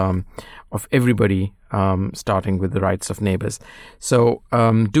rights of everybody, starting with the rights of neighbors. So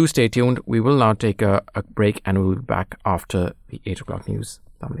do stay tuned. We will now take a break, and we'll be back after the 8 o'clock news.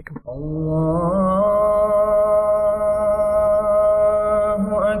 Assalamu alaikum.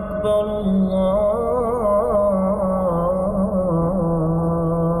 Allahu Akbar,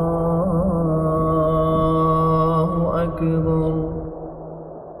 Allahu Akbar.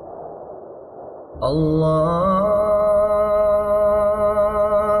 Allahu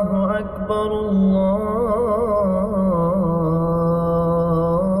Akbar,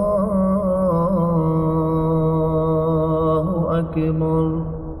 Allahu Akbar.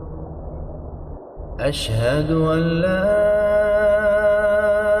 Ashhadu an la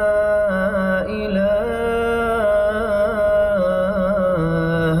ilaha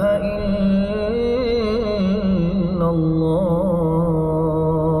illallah.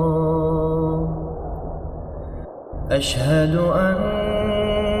 أشهد أن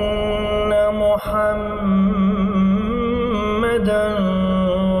محمدًا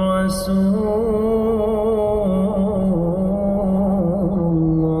رسول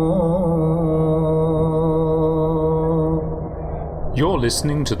الله. You're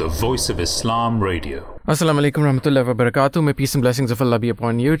listening to the Voice of Islam Radio. Assalamu alaikum warahmatullahi wabarakatuh. May peace and blessings of Allah be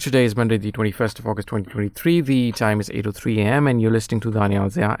upon you. Today is Monday, the 21st of August 2023. The time is 8:03 a.m. and you're listening to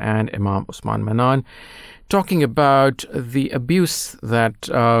Danayal and Imam Usman Manan, talking about the abuse that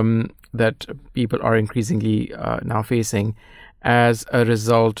people are increasingly now facing as a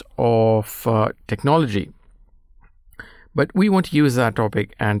result of technology. But we want to use that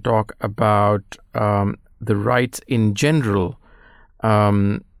topic and talk about the rights in general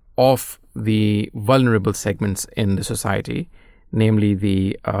of the vulnerable segments in the society, namely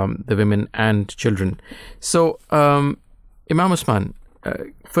the women and children. So, Imam Usman,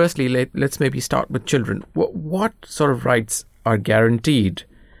 firstly, let's maybe start with children. What sort of rights are guaranteed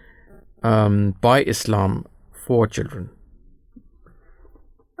by Islam for children?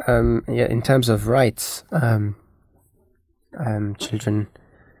 In terms of rights, children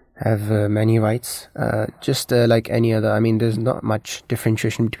have many rights, just like any other. I mean, there's not much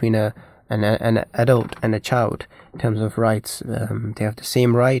differentiation between an adult and a child in terms of rights. They have the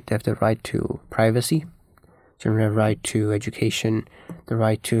same right. They have the right to privacy. Children have the right to education, the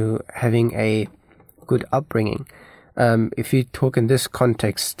right to having a good upbringing. If you talk in this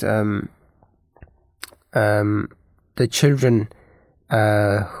context, the children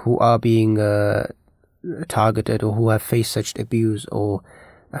who are being targeted or who have faced such abuse or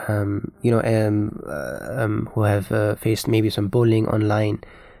who have faced maybe some bullying online,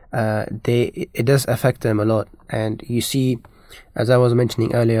 it does affect them a lot. And you see, as I was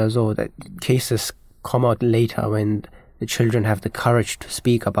mentioning earlier as well, that cases come out later when the children have the courage to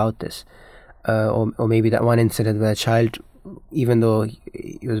speak about this, or maybe that one incident where a child, even though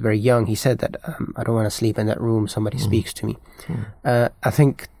he was very young, he said that I don't want to sleep in that room, somebody speaks to me. I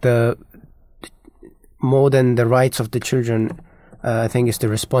think more than the rights of the children, I think it's the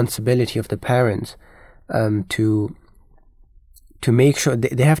responsibility of the parents to make sure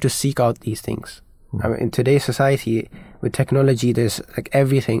they have to seek out these things. I mean, in today's society with technology, there's like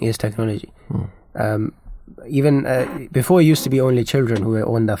everything is technology. Even before, it used to be only children who were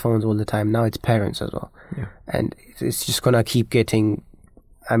on their phones all the time. Now it's parents as well, and it's just gonna keep getting,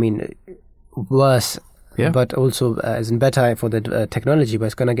 worse. But also as in better for the technology, but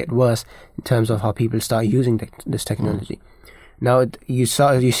it's gonna get worse in terms of how people start using this technology. Now you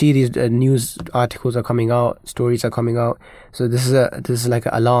see these news articles are coming out, stories are coming out. So this is like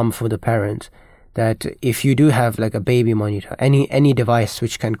an alarm for the parents that if you do have like a baby monitor, any device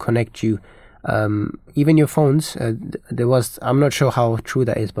which can connect you, even your phones, I'm not sure how true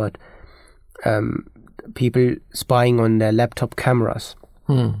that is, but people spying on their laptop cameras.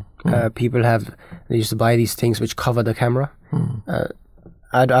 People they used to buy these things which cover the camera.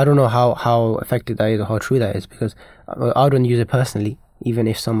 I don't know how effective that is or how true that is, because I don't use it personally, even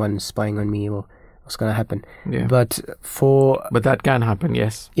if someone's spying on me or what's going to happen. But that can happen,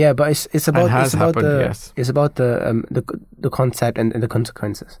 yes. Yeah, but it's about the concept and the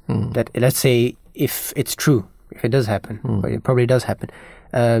consequences. That, let's say, if it's true, if it does happen, but it probably does happen.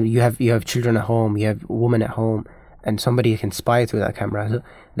 You have children at home, you have a woman at home, and somebody can spy through that camera. So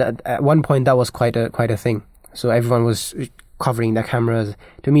that at one point that was quite a thing. So everyone was covering their cameras.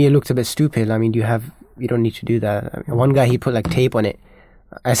 To me, it looked a bit stupid. I mean, you don't need to do that. One guy, he put like tape on it.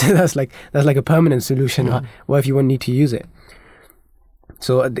 I said that's like a permanent solution. What if you won't need to use it?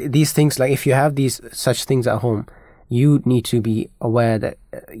 So these things, like if you have such things at home, you need to be aware that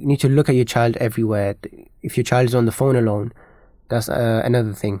you need to look at your child everywhere. If your child is on the phone alone, that's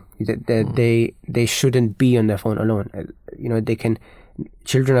another thing. They shouldn't be on their phone alone.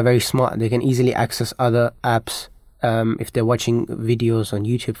 Children are very smart. They can easily access other apps. If they're watching videos on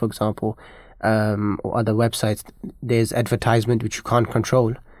YouTube, for example, or other websites, there's advertisement which you can't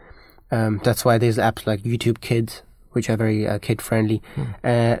control. That's why there's apps like YouTube Kids, which are very kid friendly.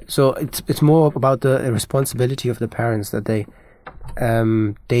 So it's more about the responsibility of the parents that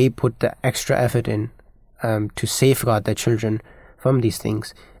they put the extra effort in to safeguard their children from these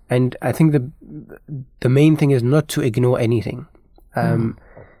things. And I think the main thing is not to ignore anything.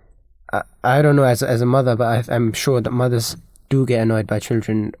 I don't know as a mother, but I'm sure that mothers do get annoyed by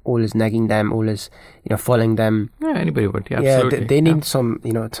children always nagging them, always following them. Yeah, anybody would. Yeah, absolutely. They need some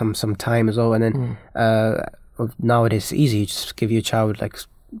time as well. And then nowadays it's easy. You just give your child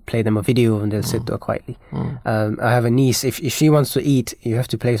play them a video and they'll sit there quietly. I have a niece. If she wants to eat, you have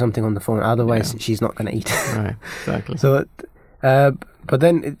to play something on the phone. Otherwise, she's not going to eat. Right, exactly. So, but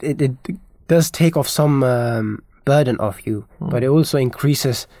then it does take off some burden off you, but it also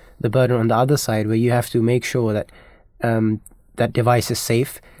increases the burden on the other side, where you have to make sure that that device is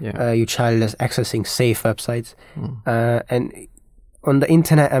safe. Your child is accessing safe websites, and on the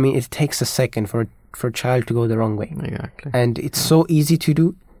internet, I mean, it takes a second for a child to go the wrong way. Exactly. And it's so easy to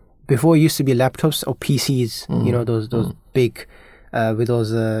do. Before, it used to be laptops or PCs, those big with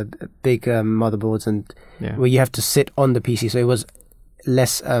those big motherboards, and where you have to sit on the PC, so it was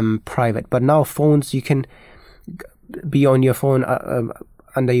less private. But now phones, you can be on your phone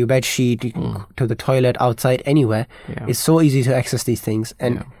under your bed sheet, to the toilet, outside, anywhere. It's so easy to access these things,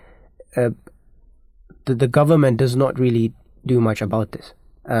 and the government does not really do much about this.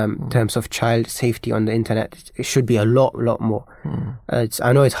 In terms of child safety on the internet, it should be a lot more.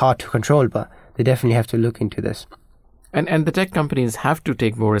 I know it's hard to control, but they definitely have to look into this. And the tech companies have to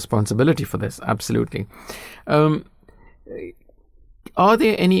take more responsibility for this. Absolutely. Are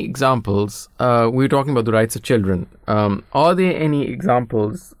there any examples? We were talking about the rights of children. Are there any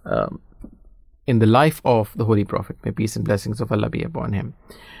examples in the life of the Holy Prophet, may peace and blessings of Allah be upon him?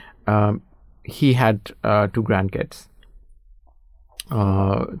 He had 2 grandkids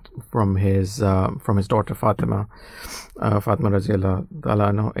from his daughter Fatima Raziallahu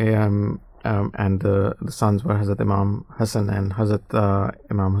Ta'ala anha, and the sons were Hazrat Imam Hassan and Hazrat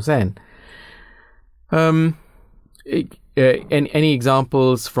Imam Hussain. Any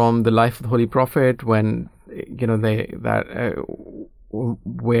examples from the life of the Holy Prophet when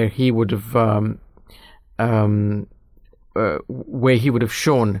where he would have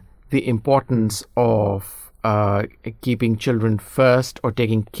shown the importance of keeping children first, or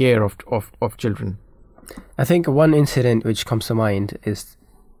taking care of children? I think one incident which comes to mind is,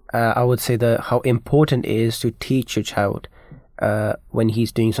 I would say, how important it is to teach a child when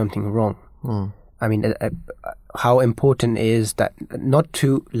he's doing something wrong. I mean, how important it is that not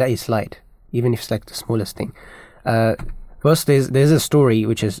to let it slide, even if it's like the smallest thing. First, there's a story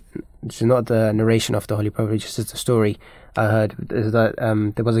which is not the narration of the Holy Prophet, which is a story I heard, is that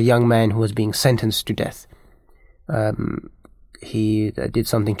there was a young man who was being sentenced to death. He did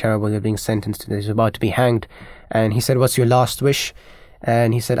something terrible. He was being sentenced to death. He was about to be hanged, and he said, "What's your last wish?"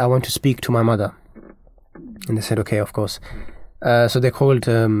 And he said, "I want to speak to my mother." And they said, "Okay, of course." So they called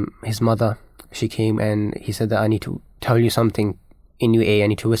his mother. She came, and he said that, "I need to tell you something in your ear. I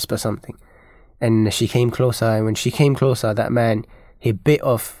need to whisper something." And she came closer, and when she came closer, that man, he bit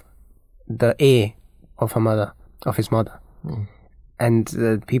off the ear of his mother.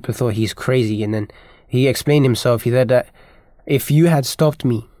 And people thought he's crazy. And then he explained himself. He said that, "If you had stopped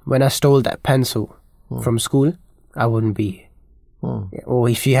me when I stole that pencil from school, I wouldn't be here. Or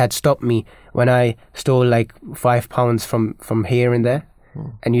if you had stopped me when I stole like £5 from here and there,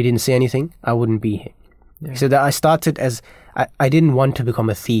 and you didn't say anything, I wouldn't be here." He said that I started as I didn't want to become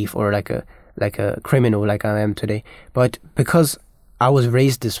a thief or like a criminal like I am today, but because I was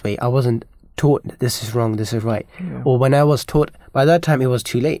raised this way, I wasn't taught that this is wrong, this is right. Or when I was taught, by that time it was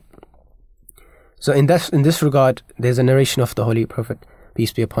too late. So in this regard, there's a narration of the Holy Prophet,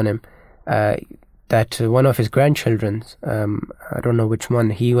 peace be upon him, that one of his grandchildren, I don't know which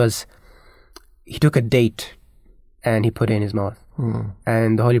one, he took a date and he put it in his mouth.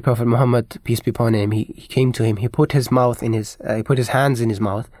 And the Holy Prophet Muhammad, peace be upon him, he came to him, he put his hands in his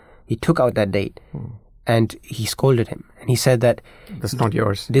mouth, he took out that date, and he scolded him, and he said that, "That's not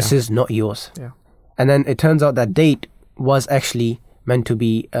yours. This is not yours." Yeah. And then it turns out that date was actually meant to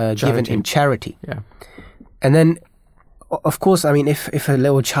be given in charity. Yeah. And then, of course, I mean, if a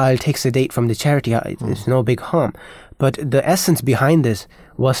little child takes a date from the charity, it's no big harm. But the essence behind this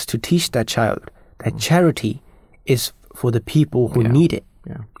was to teach that child that charity is for the people who need it.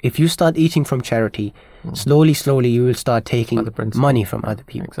 Yeah. If you start eating from charity, slowly you will start taking money from other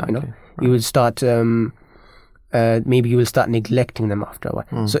people. Exactly. You know? You will start, maybe you will start neglecting them after a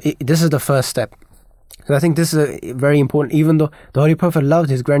while. So this is the first step. So I think this is very important, even though the Holy Prophet loved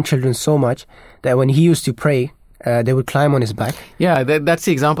his grandchildren so much that when he used to pray, they would climb on his back. Yeah, that's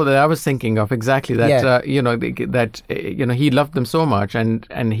the example that I was thinking of, exactly. That, he loved them so much,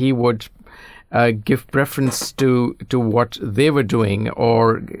 and he would give preference to what they were doing,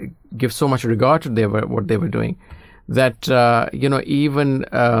 or give so much regard to what they were doing, that even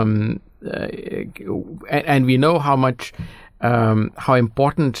and we know how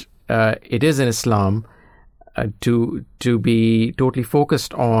important it is in Islam to be totally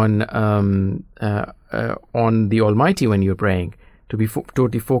focused on the Almighty when you're praying, to be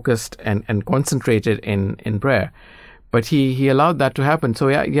totally focused and concentrated in prayer. But he allowed that to happen. So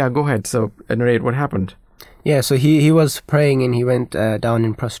yeah, go ahead. So narrate what happened. Yeah, so he was praying, and he went down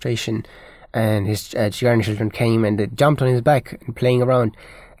in prostration, and his grandchildren came and they jumped on his back and playing around.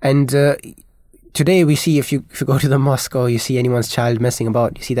 And today we see, if you go to the mosque or you see anyone's child messing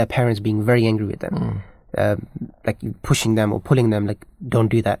about, you see their parents being very angry with them, like pushing them or pulling them, like, don't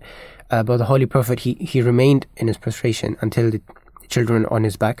do that. But the Holy Prophet, he remained in his prostration until the children on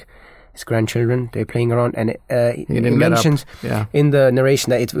his back, his grandchildren, they're playing around, and he mentions in the narration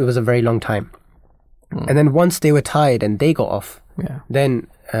that it was a very long time. And then once they were tired and they got off, then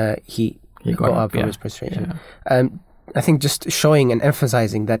he got up from his prostration. I think just showing and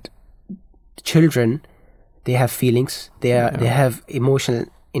emphasizing that children, they have feelings, they have emotional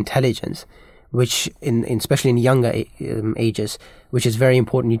intelligence, which especially in younger ages, which is very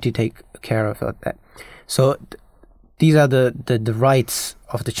important. You need to take care of that. So these are the rights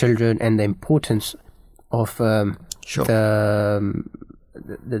of the children and the importance of the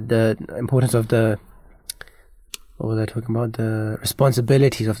importance of the what was I talking about? The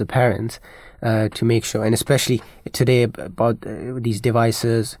responsibilities of the parents to make sure, and especially today about these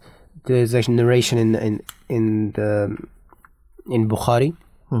devices. There's a narration in Bukhari,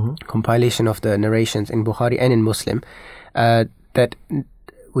 compilation of the narrations in Bukhari and in Muslim,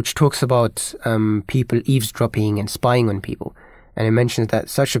 which talks about people eavesdropping and spying on people. And it mentions that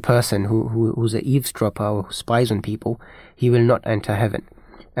such a person who's an eavesdropper or who spies on people, he will not enter heaven.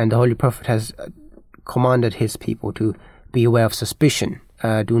 And the Holy Prophet has commanded his people to be aware of suspicion.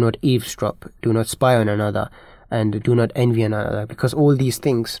 Do not eavesdrop, do not spy on another, and do not envy another. Because all these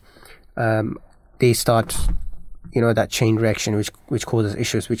things, they start, that chain reaction which causes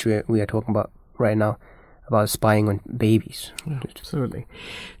issues, which we are talking about right now, about spying on babies. Yeah, absolutely.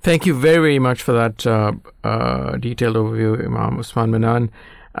 Thank you very, very much for that detailed overview, Imam Usman Manan.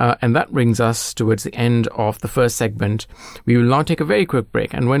 And that brings us towards the end of the first segment. We will now take a very quick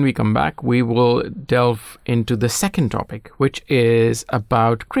break. And when we come back, we will delve into the second topic, which is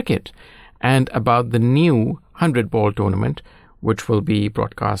about cricket and about the new 100-ball tournament, which will be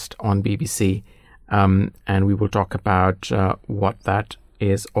broadcast on BBC. And we will talk about what that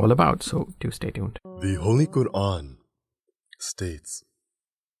is all about. So do stay tuned. The Holy Quran states,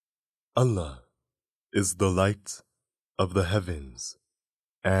 Allah is the light of the heavens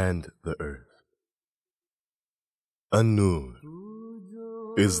and the earth. An-Nur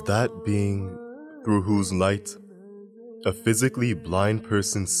is that being through whose light a physically blind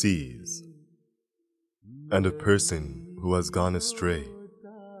person sees, and a person who has gone astray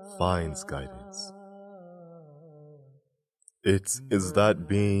finds guidance. It is that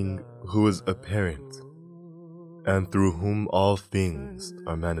being who is apparent and through whom all things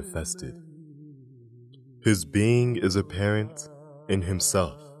are manifested. His being is apparent in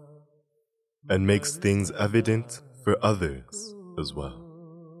himself and makes things evident for others as well.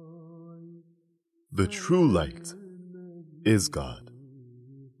 The true light is God,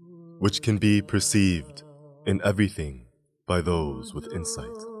 which can be perceived in everything by those with insight.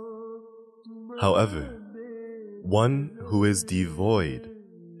 However, one who is devoid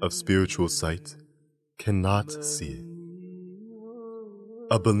of spiritual sight cannot see it.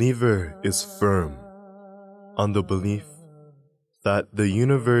 A believer is firm on the belief that the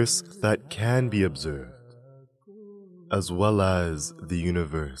universe that can be observed, as well as the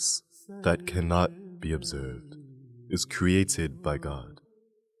universe that cannot be observed, is created by God.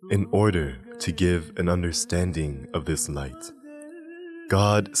 In order to give an understanding of this light,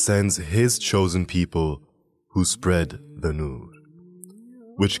 God sends His chosen people who spread the Nur,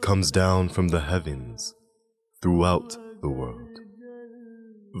 which comes down from the heavens throughout the world.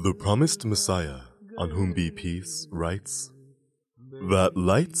 The promised Messiah, on whom be peace, writes, that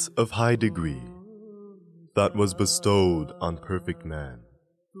light of high degree that was bestowed on perfect man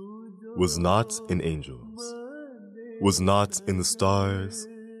was not in angels, was not in the stars,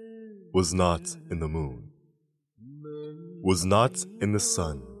 was not in the moon, was not in the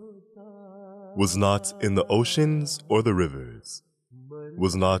sun, was not in the oceans or the rivers,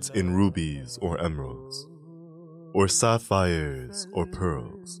 was not in rubies or emeralds, or sapphires or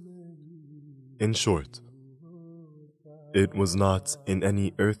pearls. In short, it was not in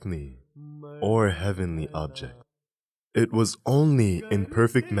any earthly or heavenly object. It was only in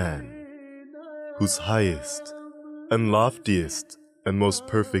perfect man, whose highest and loftiest and most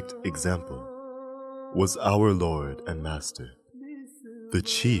perfect example was our Lord and Master, the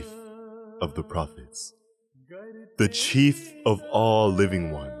chief of the prophets, the chief of all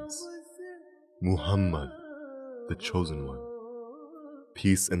living ones, Muhammad, the chosen one.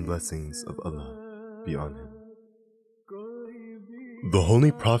 Peace and blessings of Allah be on him. The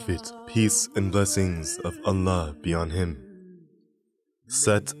Holy Prophet, peace and blessings of Allah be on him,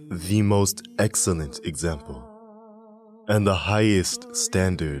 set the most excellent example and the highest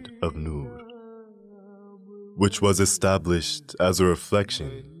standard of Nur, which was established as a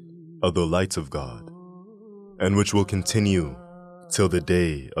reflection of the light of God, and which will continue till the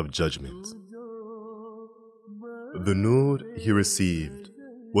day of judgment. The Nur he received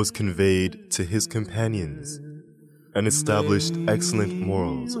was conveyed to his companions and established excellent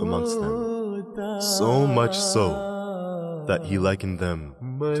morals amongst them, so much so that he likened them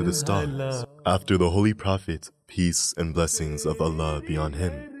to the stars. After the Holy Prophet, peace and blessings of Allah be on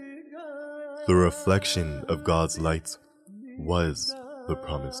him, the reflection of God's light was the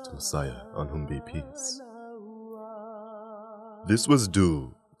promised Messiah, on whom be peace. This was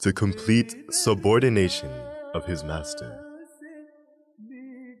due to complete subordination of his master.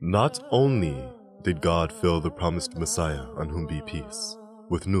 Not only did God fill the promised Messiah, on whom be peace,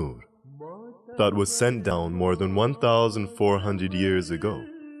 with Nur, that was sent down more than 1,400 years ago,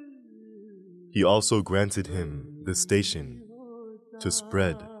 He also granted him the station to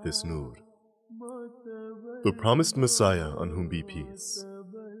spread this nur. The promised Messiah, on whom be peace,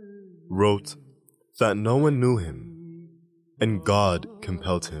 wrote that no one knew him, and God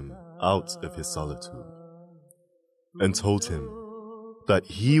compelled him out of his solitude, and told him that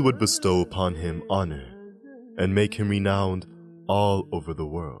he would bestow upon him honor and make him renowned all over the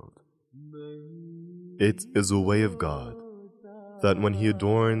world. It is a way of God that when he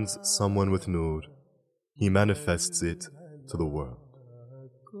adorns someone with nur, he manifests it to the world.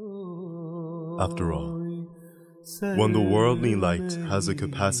 After all, when the worldly light has a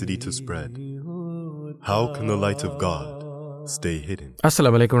capacity to spread, how can the light of God stay hidden?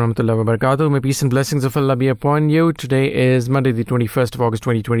 Assalamu alaikum warahmatullahi wabarakatuh. May peace and blessings of Allah be upon you. Today is Monday, the 21st of August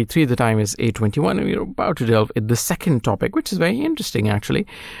 2023. The time is 8:21, and we're about to delve into the second topic, which is very interesting actually,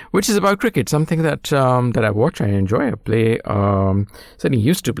 which is about cricket, something that I watch, I enjoy, I play, certainly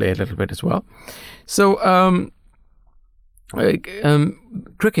used to play a little bit as well. So,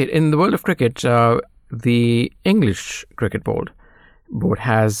 cricket, in the world of cricket, the English Cricket Board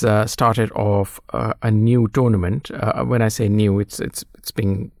has started off a new tournament. When I say new, it's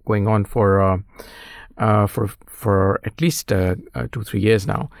been going on for at least 2-3 years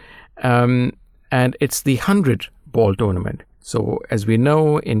now, and it's the 100-ball tournament. So as we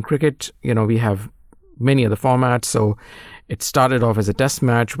know in cricket, we have many other formats. So it started off as a test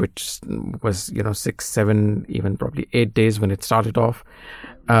match, which was 6, 7, even probably 8 days when it started off.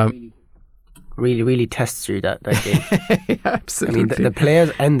 Really tests you that game. Yeah, absolutely. I mean, the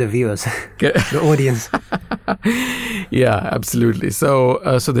players and the viewers, the audience. Yeah, absolutely. So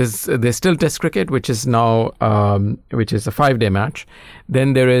there's still Test cricket, which is now which is a 5-day match.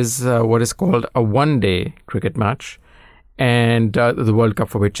 Then there is what is called a 1-day cricket match, and the World Cup,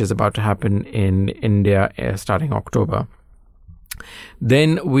 for which is about to happen in India starting October.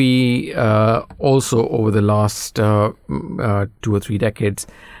 Then we also, over the last 2 or 3 decades,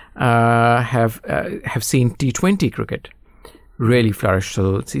 have seen T20 cricket really flourish.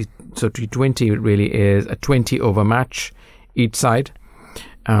 So T20 really is a 20-over match each side,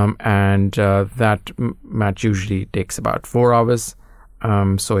 and that match usually takes about 4 hours.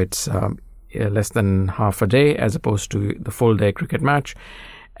 So it's less than half a day as opposed to the full day cricket match.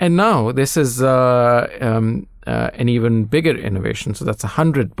 And now this is an even bigger innovation. So that's a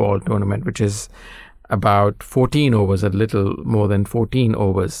 100-ball tournament, which is about 14 overs, a little more than 14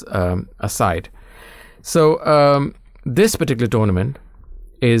 overs a side. So this particular tournament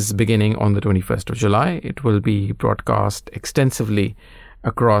is beginning on the 21st of July. It will be broadcast extensively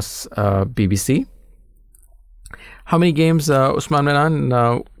across BBC. How many games, Usman,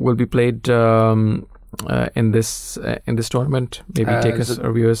 Manan, will be played in this tournament? Maybe take us,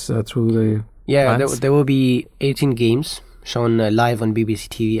 our viewers, through the plans. There will be 18 games shown live on BBC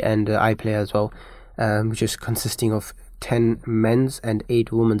TV and iPlayer as well, which is consisting of 10 men's and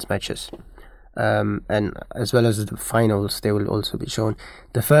 8 women's matches. And as well as the finals, they will also be shown.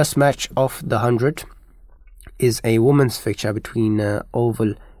 The first match of the 100 is a women's fixture between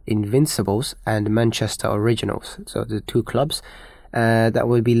Oval Invincibles and Manchester Originals. So the two clubs that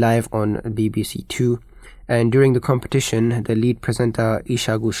will be live on BBC Two. And during the competition, the lead presenter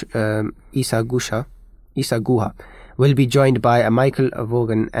Isa Guha will be joined by Michael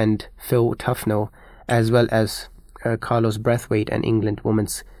Vaughan and Phil Tufnell, as well as Carlos Brathwaite and England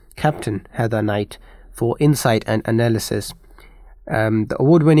women's captain Heather Knight for insight and analysis. The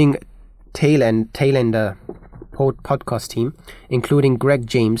award-winning Tailender podcast team, including Greg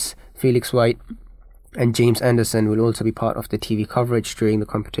James, Felix White and James Anderson, will also be part of the TV coverage during the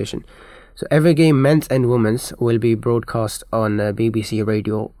competition. So every game, men's and women's, will be broadcast on BBC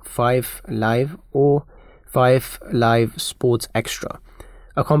Radio 5 Live or 5 Live Sports Extra,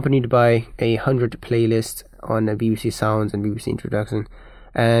 accompanied by a 100 playlist on BBC Sounds and BBC Introduction.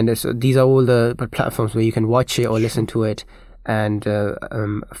 And so these are all the platforms where you can watch it or listen to it and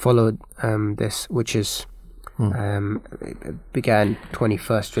follow this, which is began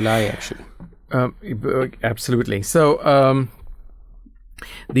 21st July actually. Absolutely. So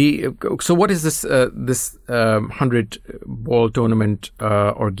so what is this 100-ball tournament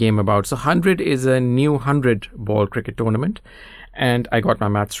or game about? So 100 is a new 100-ball cricket tournament, and I got my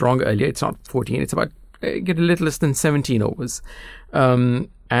maths wrong earlier. It's not 14. It's about get a little less than 17 overs.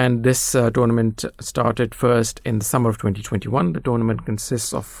 And this tournament started first in the summer of 2021. The tournament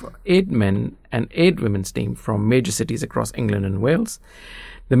consists of 8 men and 8 women's teams from major cities across England and Wales.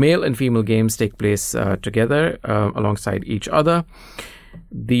 The male and female games take place together alongside each other.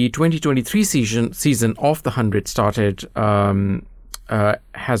 The 2023 season of the 100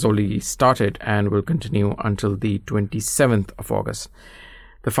 has already started and will continue until the 27th of August.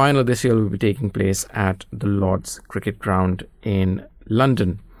 The final this year will be taking place at the Lord's Cricket Ground in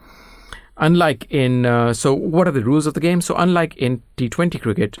London. Unlike in, so what are the rules of the game? So unlike in T20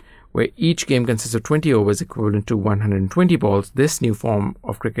 cricket, where each game consists of 20 overs equivalent to 120 balls, this new form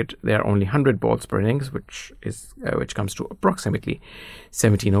of cricket, there are only 100 balls per innings, which comes to approximately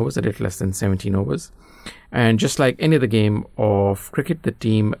 17 overs, a little less than 17 overs. And just like any other game of cricket, the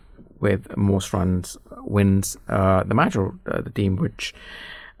team with most runs wins the match, or the team which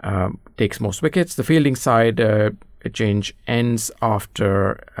takes most wickets. The fielding side change ends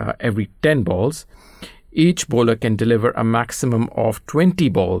after every 10 balls. Each bowler can deliver a maximum of 20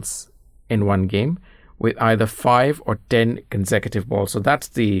 balls in one game, with either 5 or 10 consecutive balls. So that's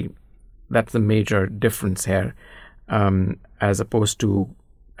the major difference here, as opposed to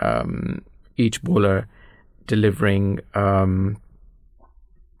each bowler delivering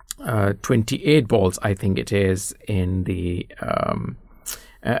 28 balls, I think it is, in the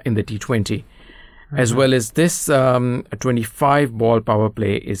T20. As well as this, a 25 ball power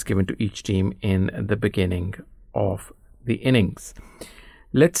play is given to each team in the beginning of the innings.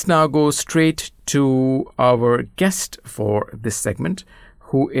 Let's now go straight to our guest for this segment,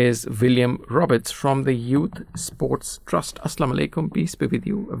 who is William Roberts from the Youth Sports Trust. Assalamu alaikum, peace be with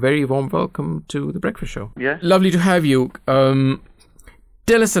you. A very warm welcome to the Breakfast Show. Yeah. Lovely to have you. Tell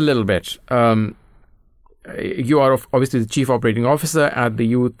us a little bit. You are obviously the Chief Operating Officer at the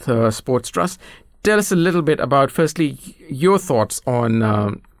Youth Sports Trust. Tell us a little bit about, firstly, your thoughts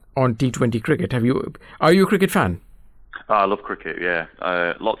on T20 cricket. Are you a cricket fan? I love cricket, yeah.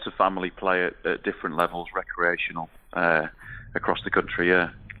 Lots of family play at different levels, recreational, across the country, yeah.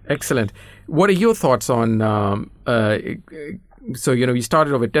 Excellent. What are your thoughts on, so, you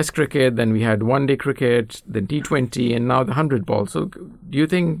started off with Test cricket, then we had one-day cricket, then T20, and now the 100 ball. So do you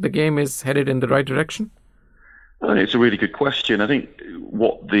think the game is headed in the right direction? It's a really good question. I think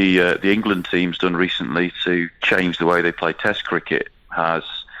what the England team's done recently to change the way they play Test cricket has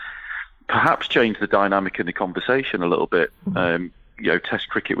perhaps changed the dynamic in the conversation a little bit. Test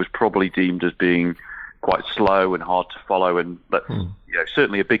cricket was probably deemed as being quite slow and hard to follow, and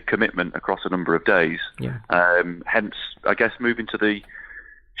certainly a big commitment across a number of days. Yeah. Hence, I guess, moving to the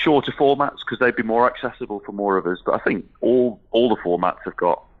shorter formats because they'd be more accessible for more of us. But I think all the formats have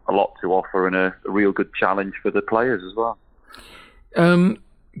got a lot to offer and a real good challenge for the players as well.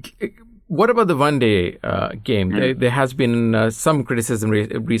 What about the one-day game? There has been some criticism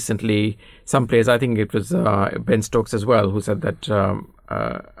recently. Some players, I think it was Ben Stokes as well, who said that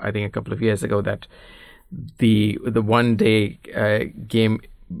I think a couple of years ago that the one-day game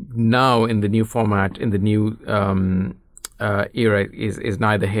now in the new format, in the new era, is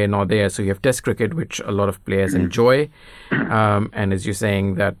neither here nor there. So you have Test cricket, which a lot of players enjoy, and as you're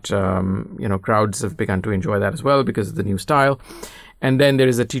saying that crowds have begun to enjoy that as well because of the new style. And then there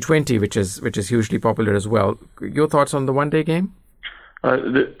is a T20, which is hugely popular as well. Your thoughts on the one-day game?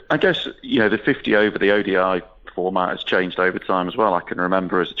 I guess the 50 over, the ODI format has changed over time as well. I can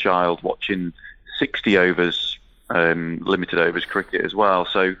remember as a child watching 60 overs, limited overs cricket as well.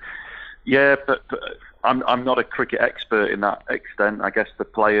 So yeah, but I'm not a cricket expert in that extent. I guess the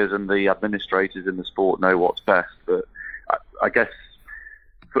players and the administrators in the sport know what's best. But I guess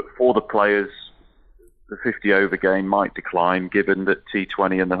for the players, the 50 over game might decline given that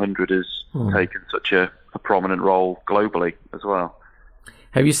T20 and the 100 has taken such a prominent role globally as well.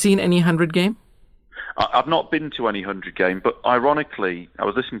 Have you seen any 100 game? I've not been to any 100 game, but ironically, I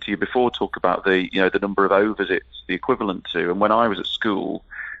was listening to you before talk about the number of overs it's the equivalent to, and when I was at school,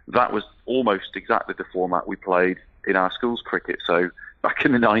 that was almost exactly the format we played in our school's cricket. So back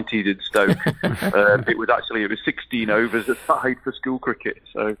in the 90s in Stoke, it was 16 overs aside for school cricket.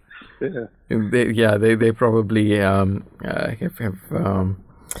 So yeah, they probably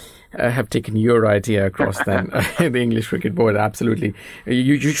have taken your idea across then. The English Cricket Board, absolutely.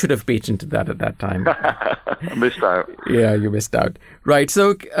 You should have patented that at that time. I missed out. Yeah, you missed out. Right.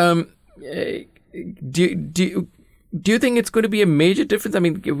 So, do you think it's going to be a major difference? I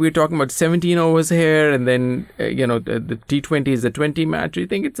mean, we're talking about 17 overs here, and then the T20 is a 20 match. Do you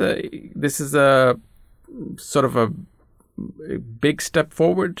think this is a sort of a big step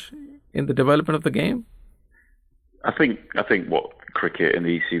forward in the development of the game? I think what cricket and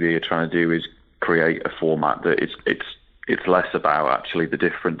the ECB are trying to do is create a format that it's less about actually the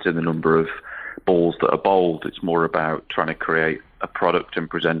difference in the number of balls that are bowled. It's more about trying to create a product and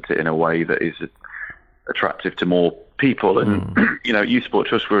present it in a way that is attractive to more people. And Youth Sport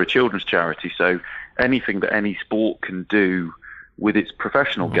Trust, we're a children's charity, so anything that any sport can do with its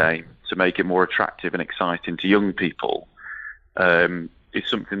professional game to make it more attractive and exciting to young people is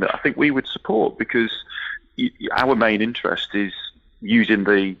something that I think we would support, because our main interest is using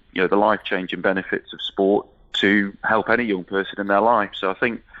the life-changing benefits of sport to help any young person in their life. So I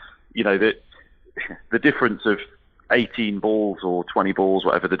think, that the difference of 18 balls or 20 balls,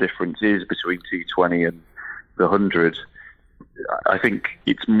 whatever the difference is between 220 and the 100, I think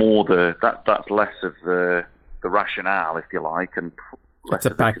it's more that's less of the rationale, if you like, and it's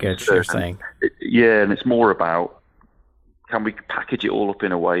a package, you're saying. And it's more about, can we package it all up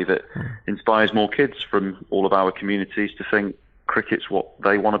in a way that inspires more kids from all of our communities to think cricket's what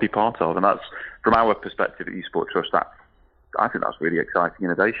they want to be part of? And that's, from our perspective at eSport Trust, I think that's really exciting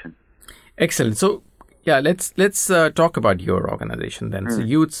innovation. Excellent. So, let's talk about your organisation then. So,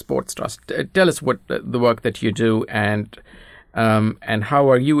 Youth Sports Trust. Tell us what the work that you do, and how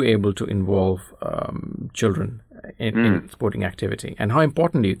are you able to involve children in sporting activity, and how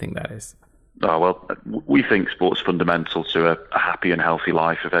important do you think that is? Oh, well, we think sport's fundamental to a happy and healthy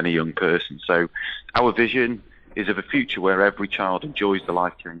life of any young person. So our vision is of a future where every child enjoys the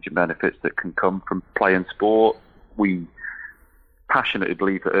life-changing benefits that can come from play and sport. We passionately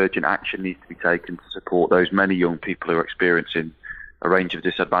believe that urgent action needs to be taken to support those many young people who are experiencing a range of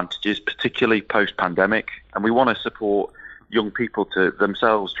disadvantages, particularly post-pandemic. And we want to support young people to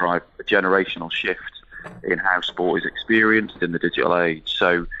themselves drive a generational shift in how sport is experienced in the digital age.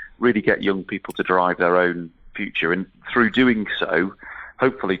 So really get young people to drive their own future, and through doing so,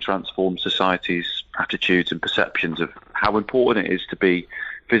 hopefully transform society's attitudes and perceptions of how important it is to be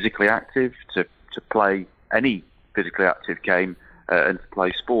physically active, to play any physically active game, and to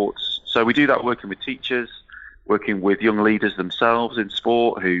play sports. So we do that working with teachers, working with young leaders themselves in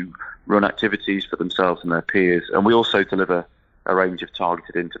sport who run activities for themselves and their peers, and we also deliver a range of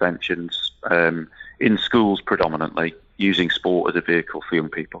targeted interventions in schools predominantly, using sport as a vehicle for young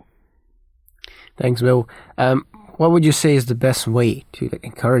people. Thanks, Will. What would you say is the best way to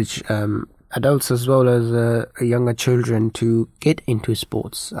encourage adults as well as younger children to get into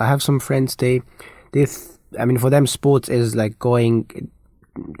sports? I have some friends. For them, sports is like going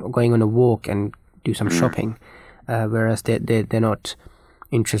on a walk and do some shopping, whereas they're not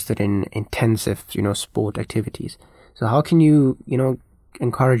interested in intensive, sport activities. So how can you,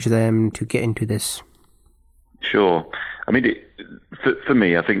 encourage them to get into this? Sure. For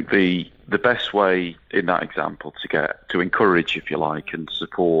me, I think the best way in that example to encourage, if you like, and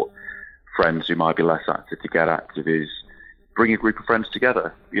support friends who might be less active to get active is bring a group of friends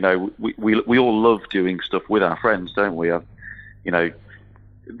together. We all love doing stuff with our friends, don't we?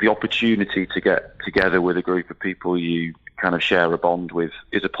 The opportunity to get together with a group of people you kind of share a bond with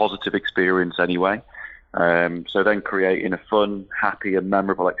is a positive experience anyway. So then creating a fun, happy and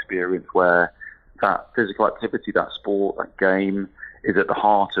memorable experience where that physical activity, that sport, that game is at the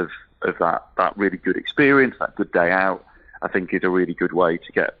heart of that really good experience, that good day out, I think is a really good way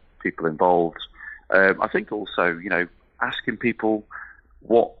to get people involved. I think also, asking people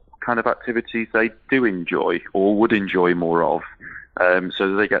what kind of activities they do enjoy or would enjoy more of, so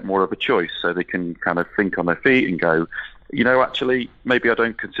that they get more of a choice, so they can kind of think on their feet and go, actually, maybe I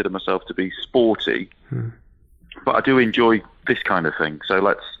don't consider myself to be sporty, but I do enjoy this kind of thing. So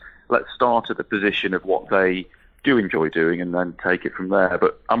let's start at the position of what they do enjoy doing and then take it from there.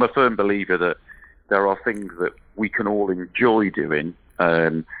 But I'm a firm believer that there are things that we can all enjoy doing,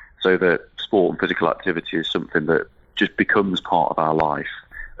 so that sport and physical activity is something that just becomes part of our life,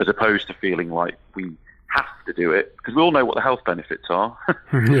 as opposed to feeling like we have to do it, because we all know what the health benefits are.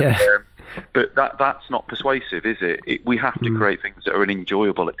 Yeah. But that's not persuasive, is it? We have to create things that are an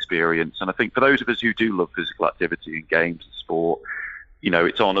enjoyable experience. And I think for those of us who do love physical activity and games and sport,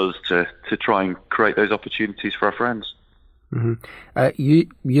 it's on us to try and create those opportunities for our friends. Mm-hmm. You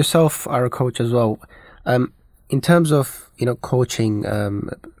yourself are a coach as well. In terms of coaching,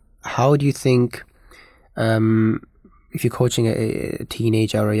 how do you think, if you're coaching a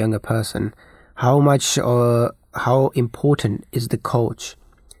teenager or a younger person, how much or how important is the coach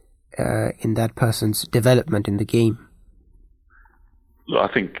in that person's development in the game? Look,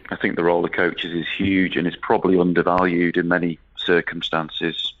 I think the role of coaches is huge and is probably undervalued in many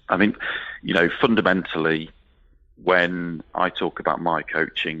circumstances. Fundamentally, when I talk about my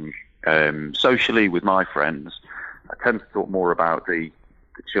coaching socially with my friends, I tend to talk more about the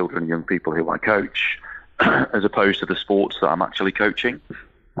children and young people who I coach as opposed to the sports that I'm actually coaching.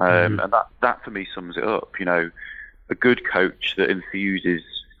 And that for me sums it up. A good coach that enthuses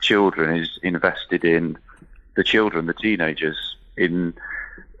children is invested in the children, the teenagers, in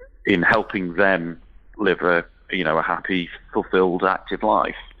helping them live a happy, fulfilled, active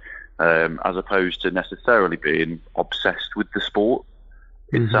life, as opposed to necessarily being obsessed with the sport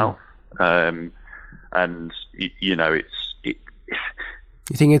itself. You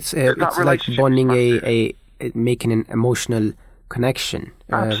think it's like bonding making an emotional connection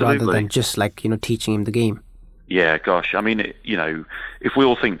rather Absolutely. than just like, teaching him the game. Yeah, gosh. I mean, if we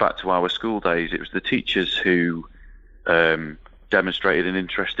all think back to our school days, it was the teachers who demonstrated an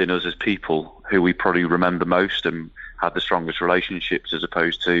interest in us as people who we probably remember most and had the strongest relationships, as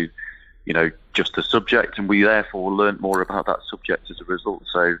opposed to, just the subject. And we therefore learnt more about that subject as a result.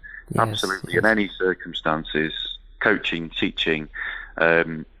 So absolutely, in any circumstances, coaching, teaching,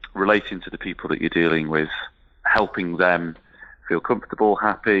 relating to the people that you're dealing with, helping them feel comfortable,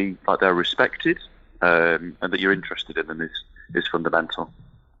 happy, like they're respected, and that you're interested in them is fundamental.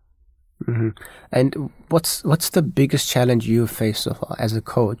 Mm-hmm. And what's the biggest challenge you've faced so far as a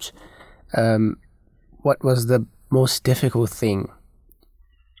coach? What was the most difficult thing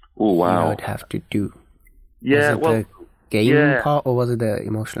Oh, wow. you would have to do? Yeah, was it the game part or was it the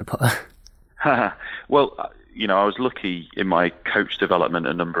emotional part? Well, I was lucky in my coach development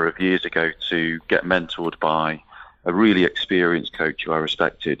a number of years ago to get mentored by a really experienced coach who I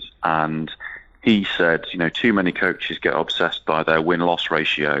respected, and he said, too many coaches get obsessed by their win-loss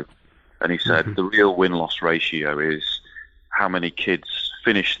ratio. And he said, the real win-loss ratio is how many kids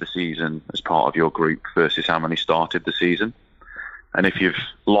finished the season as part of your group versus how many started the season. And if you've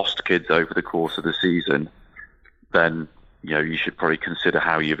lost kids over the course of the season, then, you should probably consider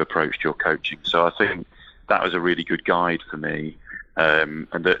how you've approached your coaching. So I think that was a really good guide for me. And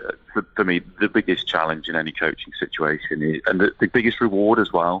for me, the biggest challenge in any coaching situation is, and the biggest reward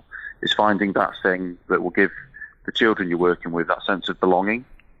as well, is finding that thing that will give the children you're working with that sense of belonging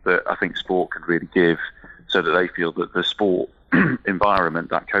that I think sport can really give, so that they feel that the sport environment,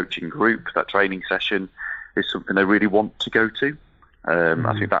 that coaching group, that training session is something they really want to go to.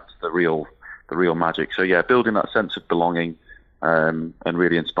 I think that's the real magic. So yeah, building that sense of belonging and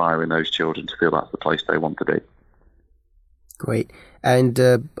really inspiring those children to feel that's the place they want to be. Great. And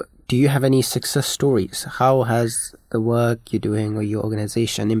do you have any success stories? How has the work you're doing or your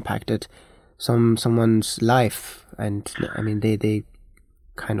organization impacted someone's life? And I mean, they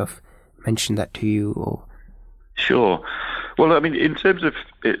kind of mentioned that to you, or? Sure. Well, I mean, in terms of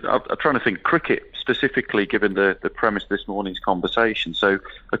it, I'm trying to think cricket specifically, given the premise of this morning's conversation. So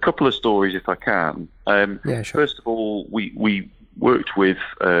a couple of stories, if I can. Yeah, sure. First of all, we worked with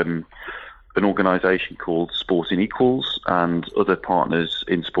an organisation called Sporting Equals and other partners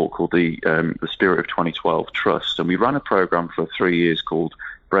in sport called the Spirit of 2012 Trust, and we ran a programme for 3 years called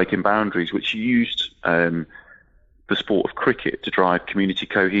Breaking Boundaries, which used the sport of cricket to drive community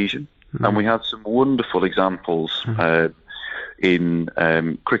cohesion. And we had some wonderful examples in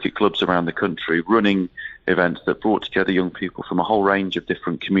cricket clubs around the country running events that brought together young people from a whole range of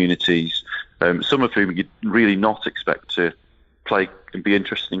different communities, some of whom you'd really not expect to play and be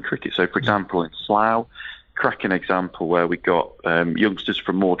interested in cricket. So, for example, in Slough, cracking example where we got youngsters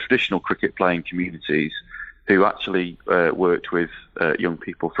from more traditional cricket playing communities who actually worked with young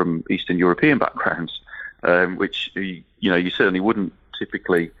people from Eastern European backgrounds, which you certainly wouldn't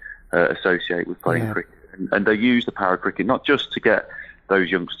typically associate with playing cricket. And they use the power of cricket not just to get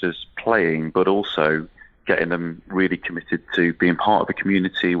those youngsters playing, but also getting them really committed to being part of a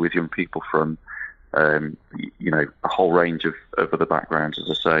community with young people from a whole range of other backgrounds, as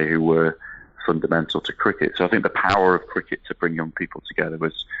I say, who were fundamental to cricket. So I think the power of cricket to bring young people together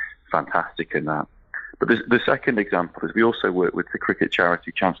was fantastic in that. But the second example is we also work with the cricket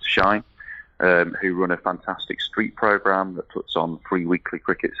charity Chance to Shine, who run a fantastic street programme that puts on free weekly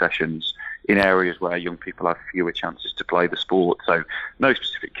cricket sessions in areas where young people have fewer chances to play the sport. So no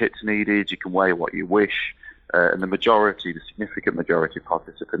specific kits needed, you can wear what you wish, and the significant majority of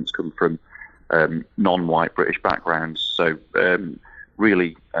participants come from non-white British backgrounds. So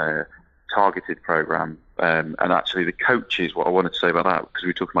really targeted programme. And actually the coaches, what I wanted to say about that, because we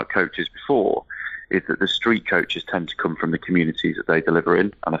were talking about coaches before, is that the street coaches tend to come from the communities that they deliver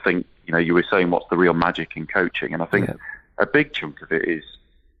in. And I think, you were saying what's the real magic in coaching. And I think a big chunk of it is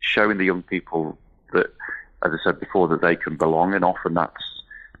showing the young people that, as I said before, that they can belong. And often that's,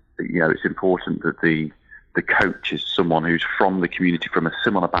 it's important that the coach is someone who's from the community, from a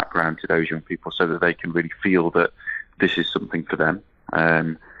similar background to those young people, so that they can really feel that this is something for them.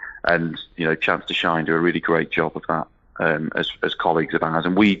 And Chance to Shine do a really great job of that. As colleagues of ours,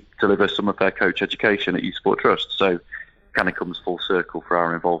 and we deliver some of their coach education at Youth Sport Trust, so kind of comes full circle for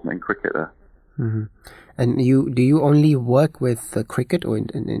our involvement in cricket there. Mm-hmm. And do you only work with cricket or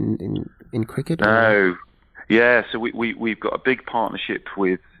in cricket? No, yeah. So we've got a big partnership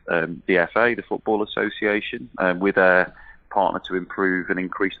with the FA, the Football Association, with their partner to improve and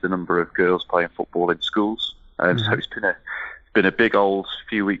increase the number of girls playing football in schools. So it's been a big old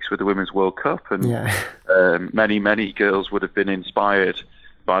few weeks with the Women's World Cup, and many girls would have been inspired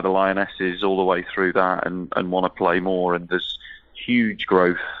by the Lionesses all the way through that and want to play more. And there's huge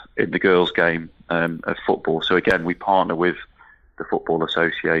growth in the girls' game of football. So again, we partner with the Football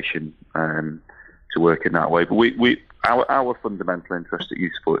Association to work in that way. But our fundamental interest at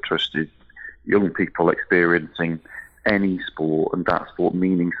Youth Sport Trust is young people experiencing any sport, and that sport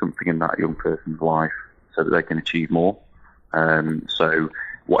meaning something in that young person's life so that they can achieve more. So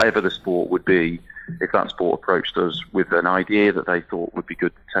whatever the sport would be, if that sport approached us with an idea that they thought would be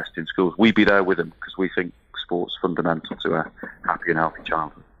good to test in schools, we'd be there with them, because we think sport's fundamental to a happy and healthy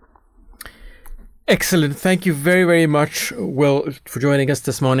childhood. Excellent. Thank you very, very much, Will, for joining us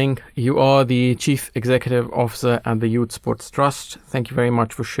this morning. You are the Chief Executive Officer at the Youth Sports Trust. Thank you very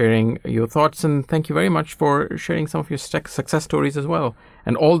much for sharing your thoughts, and thank you very much for sharing some of your success stories as well.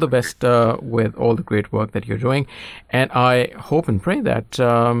 And all the best with all the great work that you're doing. And I hope and pray that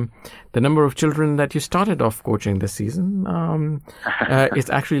the number of children that you started off coaching this season is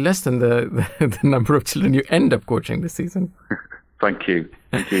actually less than the number of children you end up coaching this season. Thank you.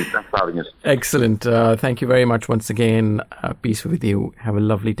 Thanks for having us. Excellent. Thank you very much once again. Peace with you. Have a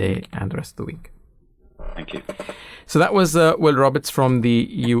lovely day and the rest of the week. Thank you. So that was Will Roberts from the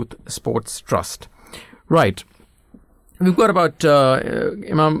Youth Sports Trust. Right. We've got about,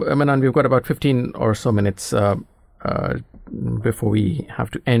 Imam, Manan, we've got about 15 or so minutes before we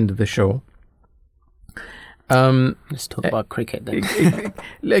have to end the show. Let's talk about cricket then.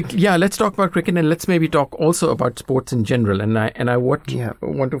 Let's talk about cricket, and let's maybe talk also about sports in general. And I want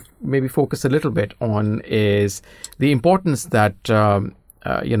to maybe focus a little bit on is the importance that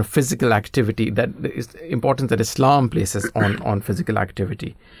physical activity, that is importance that Islam places on physical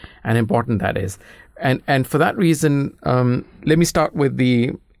activity, and important that is. And for that reason, let me start with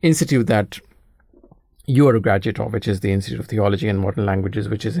the institute that you are a graduate of, which is the Institute of Theology and Modern Languages,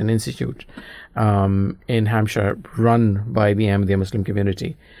 which is an institute in Hampshire run by the Ahmadiyya Muslim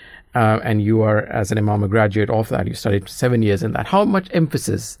community. And you are, as an Imam, a graduate of that. You studied 7 years in that. How much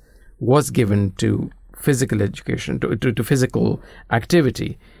emphasis was given to physical education, to physical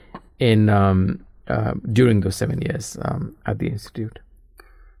activity in during those 7 years at the institute?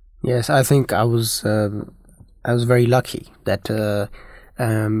 Yes, I think I was very lucky that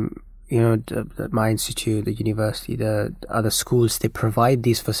my institute, the university, the other schools, they provide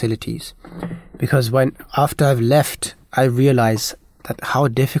these facilities. Because after I've left, I realized that how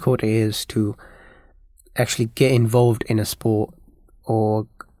difficult it is to actually get involved in a sport or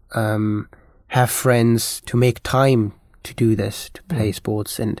have friends to make time to do this, to play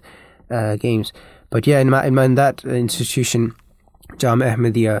sports and games. But yeah, in that institution, Jam'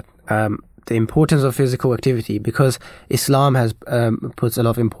 Ahmadiyya, the importance of physical activity, because Islam has puts a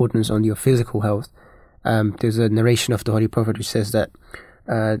lot of importance on your physical health. There's a narration of the Holy Prophet which says that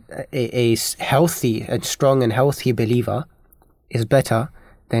a healthy and strong and healthy believer is better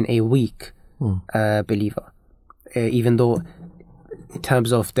than a weak believer. Even though in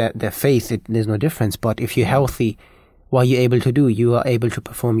terms of their faith, there's no difference. But if you're healthy, what you're able to do, you are able to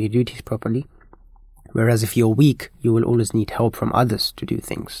perform your duties properly. Whereas if you're weak, you will always need help from others to do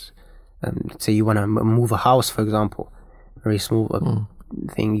things. Let's say you want to move a house, for example, very small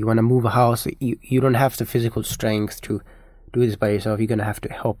thing. You want to move a house, you don't have the physical strength to do this by yourself. You're going to have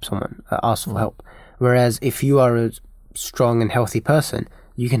to help someone, ask for help. Whereas if you are a strong and healthy person,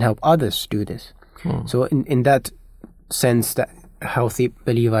 you can help others do this. So in that sense, that a healthy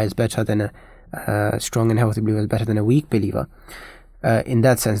believer is better than a strong and healthy believer is better than a weak believer. In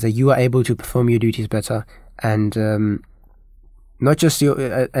that sense, that you are able to perform your duties better, and not just your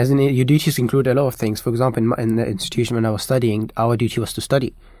duties include a lot of things. For example, in the institution when I was studying, our duty was to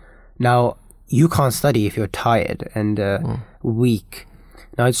study. Now, you can't study if you're tired and weak.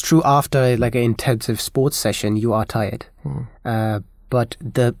 Now, it's true after like an intensive sports session, you are tired. But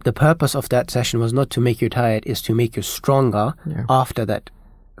the purpose of that session was not to make you tired, is to make you stronger after that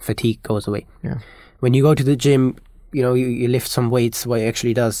fatigue goes away. When you go to the gym, you lift some weights. What it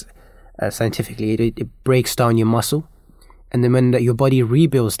actually does scientifically, it breaks down your muscle. And then when your body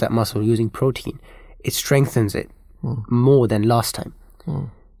rebuilds that muscle using protein, it strengthens it more than last time.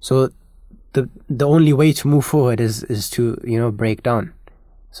 So the only way to move forward is to break down.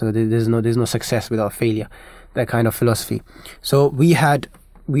 So there's no success without failure. That kind of philosophy. So we kind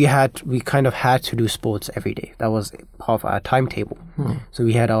of had to do sports every day. That was part of our timetable. So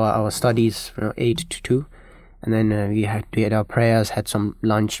we had our studies from 8 to 2, and then we had our prayers, had some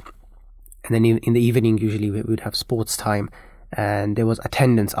lunch. And then in the evening, usually we would have sports time, and there was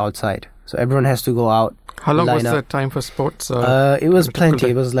attendance outside. So everyone has to go out. How long was the time for sports? It was plenty.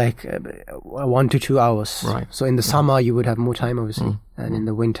 It was like 1 to 2 hours. Right. So in the summer, you would have more time, obviously. And in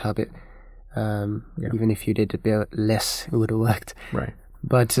the winter, a bit, even if you did a bit less, it would have worked. Right.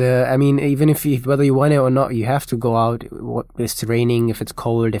 But I mean, even if whether you want it or not, you have to go out. If it's raining, if it's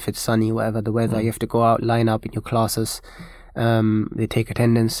cold, if it's sunny, whatever the weather, you have to go out, line up in your classes. They take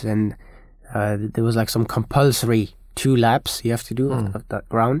attendance, and there was like some compulsory 2 laps you have to do of that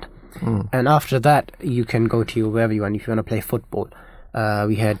ground. And after that, you can go to wherever you want. If you want to play football,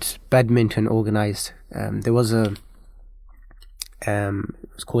 we had badminton organized. There was it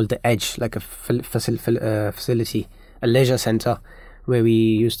was called the Edge, like a facility, a leisure center, where we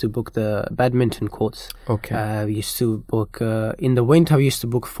used to book the badminton courts. Okay. We used to book in the winter. We used to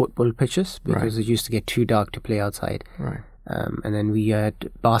book football pitches because Right. it used to get too dark to play outside. Right. And then we had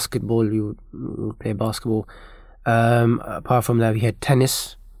basketball. We would play basketball. Apart from that, we had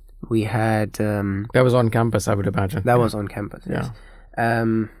tennis. We had That was on campus, I would imagine. that was on campus. Yeah.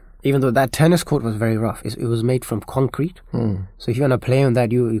 Yes. Even though that tennis court was very rough, it was made from concrete. So if you want to play on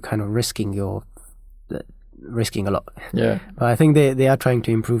that, you kind of risking a lot. Yeah. But I think they are trying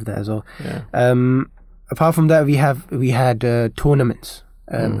to improve that as well. Yeah. Apart from that, we had tournaments,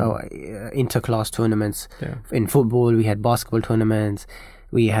 interclass tournaments. Yeah. In football, we had basketball tournaments.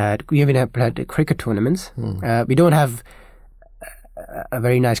 We even had played cricket tournaments. We don't have a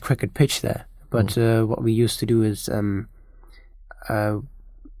very nice cricket pitch there, but what we used to do is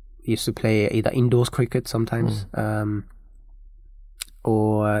we used to play either indoors cricket sometimes,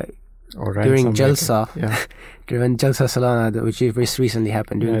 or Or during Jalsa. Yeah. During Jalsa Salana, which just recently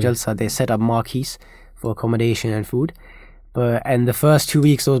happened, during Jalsa, they set up marquees for accommodation and food. And the first 2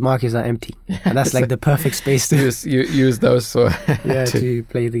 weeks, those marquees are empty, and that's like the perfect space to use those so to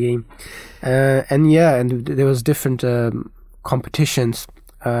play the game. And there was different competitions.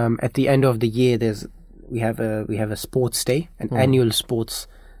 At the end of the year, we have a sports day, an annual sports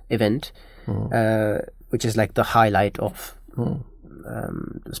event, which is like the highlight of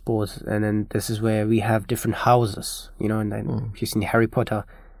the sports. And then this is where we have different houses, and then if you've seen Harry Potter,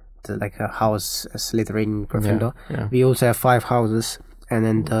 it's like a house, a Slytherin, Gryffindor. Yeah. We also have 5 houses, and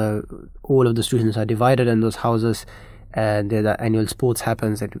then all of the students are divided in those houses, and the annual sports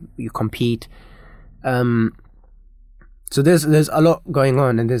happens, and you compete. So there's a lot going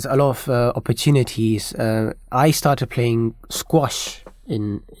on, and there's a lot of opportunities. I started playing squash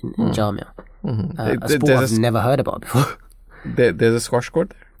in Jamia, a sport I've never heard about before. There's a squash court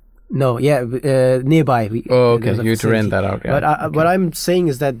there? No, nearby. Okay, you had to rent that out. Yeah. But what I'm saying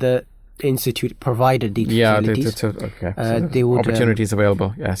is that the institute provided these facilities. Okay. They would, opportunities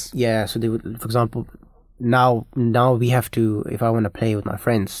available, yes. Yeah, so they would, for example, now we have to, if I want to play with my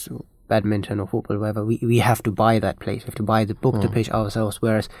friends, badminton or football, whatever, we have to buy that place. We have to book the pitch ourselves,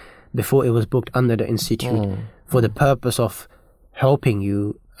 whereas before it was booked under the institute for the purpose of helping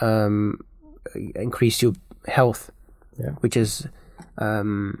you increase your health, which is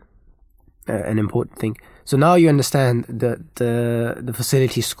an important thing. So now you understand the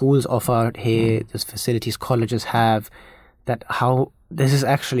facilities schools offer here, the facilities colleges have, that how this is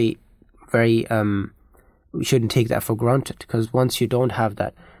actually very we shouldn't take that for granted, because once you don't have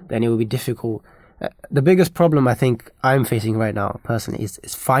that, then it will be difficult. The biggest problem I think I'm facing right now personally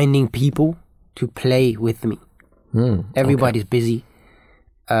is finding people to play with me. Everybody's busy.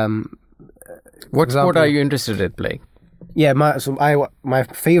 What sport are you interested in playing? Yeah, my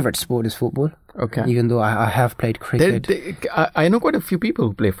favorite sport is football. Okay. Even though I have played cricket. I know quite a few people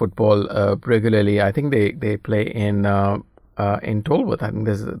who play football regularly. I think they play in Tolworth. I think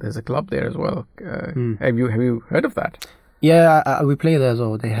there's a club there as well. Have you heard of that? Yeah, we play there as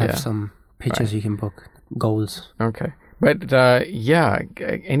well. They have some pitches you can book, goals. Okay. But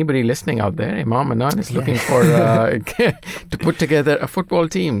anybody listening out there, Imam Manan is looking for to put together a football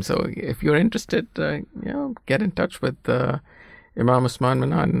team. So if you're interested, get in touch with Imam Usman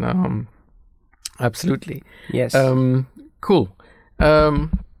Manan. Absolutely. Yes. Cool.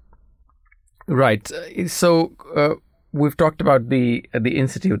 Right. So we've talked about the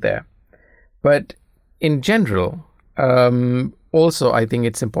institute there, but in general, also I think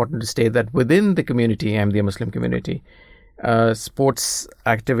it's important to state that within the community, Ahmadiyya Muslim community, sports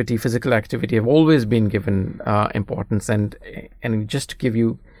activity, physical activity have always been given importance, and just to give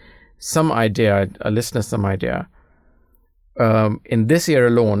you some idea, a listener some idea, in this year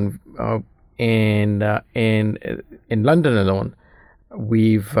alone, in London alone,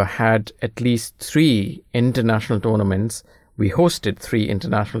 we've had at least 3 international tournaments. We hosted 3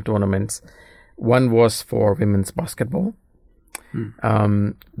 international tournaments. One was for women's basketball.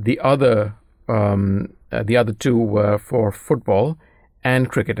 The other 2 were for football and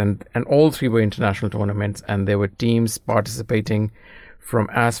cricket, and all 3 were international tournaments, and there were teams participating from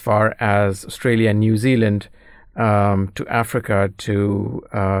as far as Australia and New Zealand, to Africa, to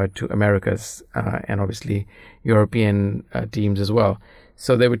Americas, and obviously European teams as well.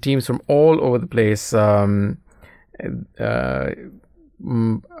 So there were teams from all over the place.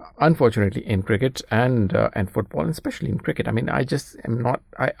 Unfortunately, in cricket and football, and especially in cricket. I mean, I just am not.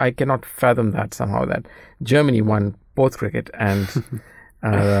 I cannot fathom that somehow that Germany won both cricket and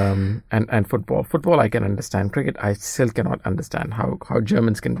football. Football I can understand. Cricket I still cannot understand how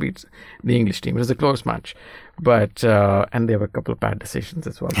Germans can beat the English team. It was a close match, but and there were a couple of bad decisions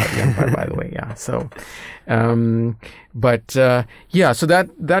as well by the umpire, by the way. Yeah. So, so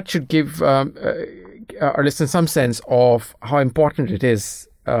that should give our listeners some sense of how important it is.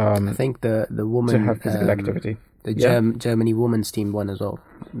 I think the woman to have physical activity. The Germany women's team won as well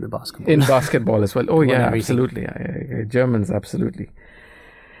in the basketball. In basketball as well. Oh yeah, everything. Absolutely. Germans absolutely.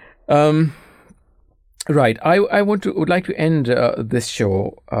 Right. I would like to end this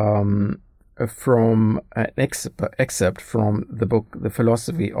show from an excerpt from the book The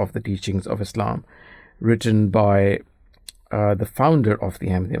Philosophy of the Teachings of Islam, written by the founder of the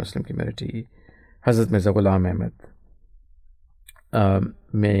Ahmadiyya Muslim community, Hazrat Mirza Ghulam Ahmad.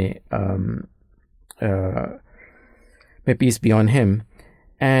 May peace be on him.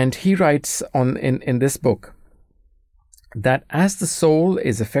 And he writes in this book that as the soul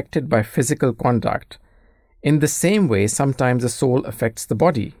is affected by physical conduct, in the same way sometimes the soul affects the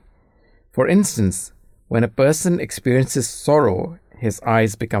body. For instance, when a person experiences sorrow, his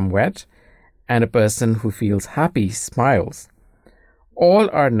eyes become wet, and a person who feels happy smiles. All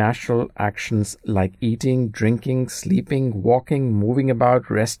our natural actions like eating, drinking, sleeping, walking, moving about,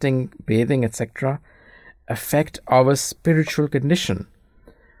 resting, bathing, etc. affect our spiritual condition.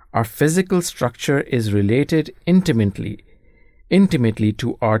 Our physical structure is related intimately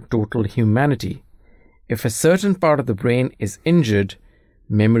to our total humanity. If a certain part of the brain is injured,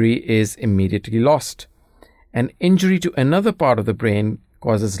 memory is immediately lost. An injury to another part of the brain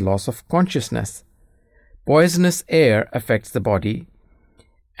causes loss of consciousness. Poisonous air affects the body,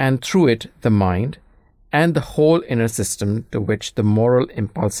 and through it the mind, and the whole inner system to which the moral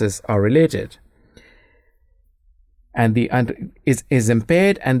impulses are related. Is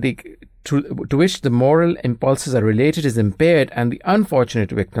impaired, and to which the moral impulses are related is impaired, and the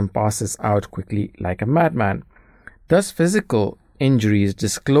unfortunate victim passes out quickly like a madman. Thus, physical injuries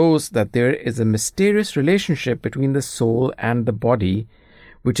disclose that there is a mysterious relationship between the soul and the body,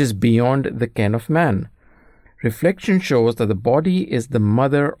 which is beyond the ken of man. Reflection shows that the body is the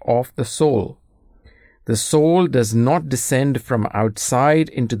mother of the soul. The soul does not descend from outside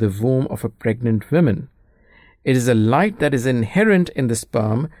into the womb of a pregnant woman. It is a light that is inherent in the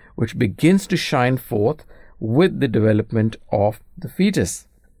sperm, which begins to shine forth with the development of the fetus.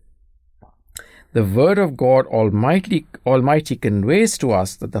 The Word of God Almighty conveys to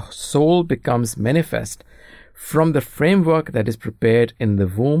us that the soul becomes manifest from the framework that is prepared in the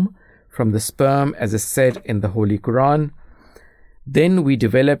womb, from the sperm, as is said in the Holy Quran. Then we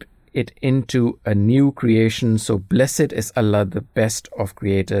develop it into a new creation. So blessed is Allah, the best of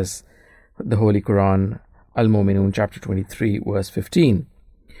creators. The Holy Quran, Al-Mu'minun, chapter 23, verse 15.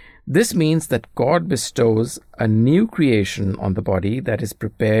 This means that God bestows a new creation on the body that is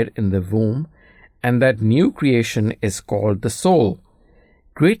prepared in the womb, and that new creation is called the soul.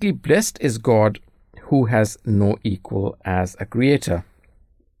 Greatly blessed is God, who has no equal as a creator.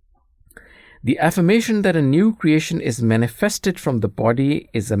 The affirmation that a new creation is manifested from the body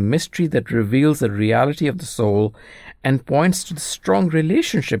is a mystery that reveals the reality of the soul and points to the strong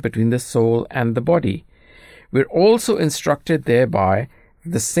relationship between the soul and the body. We're also instructed thereby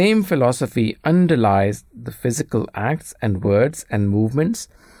that the same philosophy underlies the physical acts and words and movements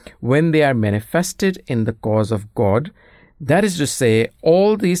when they are manifested in the cause of God. That is to say,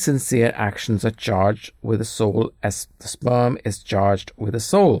 all these sincere actions are charged with the soul as the sperm is charged with the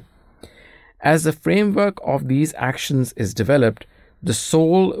soul. As the framework of these actions is developed, the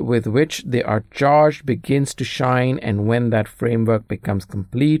soul with which they are charged begins to shine, and when that framework becomes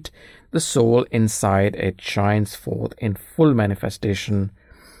complete, the soul inside it shines forth in full manifestation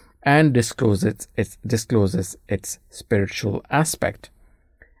and discloses its spiritual aspect.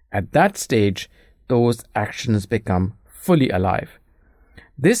 At that stage, those actions become fully alive.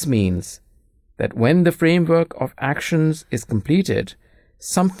 This means that when the framework of actions is completed,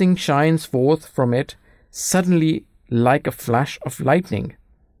 something shines forth from it suddenly like a flash of lightning.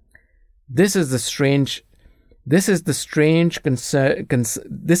 This is the stage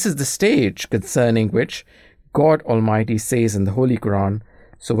concerning which God Almighty says in the Holy Quran,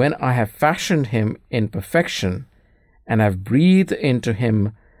 "So when I have fashioned him in perfection and have breathed into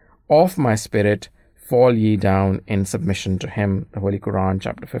him of my spirit, fall ye down in submission to him." The Holy Quran,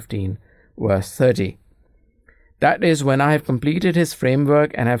 chapter 15, verse 30. That is, when I have completed his framework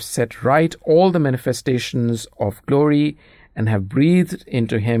and have set right all the manifestations of glory and have breathed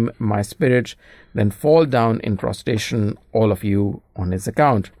into him my spirit, then fall down in prostration, all of you, on his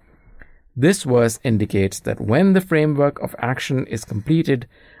account. This verse indicates that when the framework of action is completed,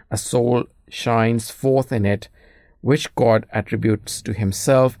 a soul shines forth in it, which God attributes to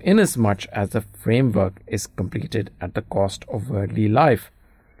himself inasmuch as the framework is completed at the cost of worldly life.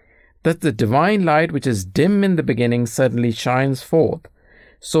 Thus the divine light which is dim in the beginning suddenly shines forth,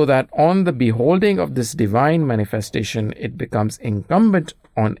 so that on the beholding of this divine manifestation it becomes incumbent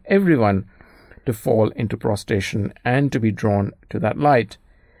on everyone to fall into prostration and to be drawn to that light.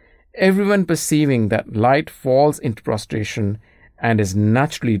 Everyone perceiving that light falls into prostration and is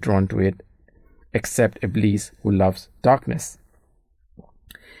naturally drawn to it, except Iblis, who loves darkness.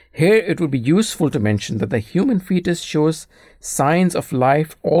 Here it would be useful to mention that the human fetus shows signs of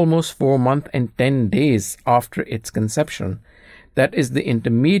life almost 4 months and 10 days after its conception. That is the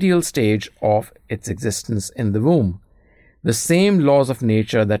intermediate stage of its existence in the womb. The same laws of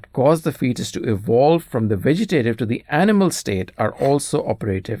nature that cause the fetus to evolve from the vegetative to the animal state are also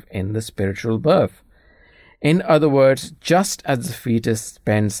operative in the spiritual birth. In other words, just as the fetus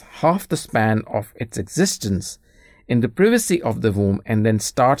spends half the span of its existence in the privacy of the womb and then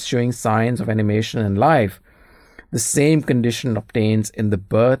starts showing signs of animation and life, the same condition obtains in the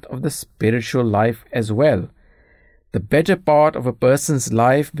birth of the spiritual life as well. The better part of a person's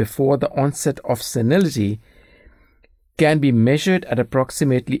life before the onset of senility can be measured at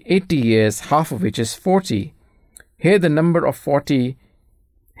approximately 80 years, half of which is 40. Here the number 40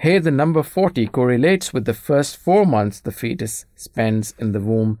 correlates with the first 4 months the fetus spends in the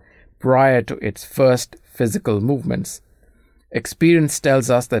womb prior to its first physical movements. Experience tells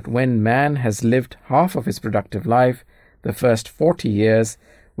us that when man has lived half of his productive life, the first 40 years,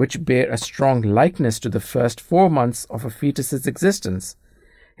 which bear a strong likeness to the first 4 months of a fetus's existence,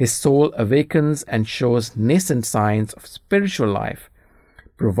 his soul awakens and shows nascent signs of spiritual life,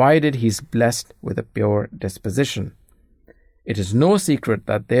 provided he is blessed with a pure disposition. It is no secret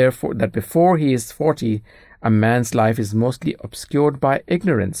that before he is 40, a man's life is mostly obscured by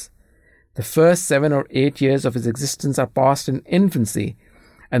ignorance. The first 7 or 8 years of his existence are passed in infancy,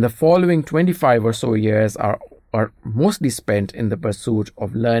 and the following 25 or so years are mostly spent in the pursuit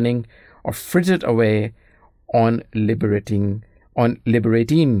of learning or frittered away on liberating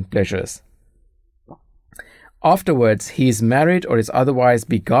pleasures. Afterwards, he is married or is otherwise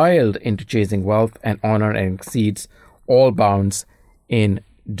beguiled into chasing wealth and honor and exceeds all bounds in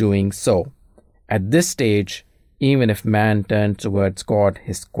doing so. At this stage, even if man turns towards God,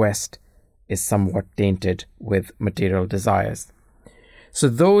 his quest is somewhat tainted with material desires. So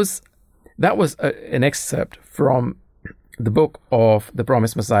that was an excerpt from the book of the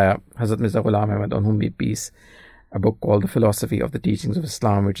Promised Messiah, Hazrat Mirza Ghulam Ahmad, on whom be peace, a book called The Philosophy of the Teachings of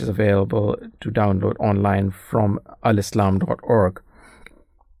Islam, which is available to download online from alislam.org.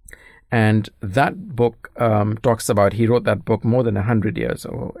 And that book talks about, he wrote that book more than 100 years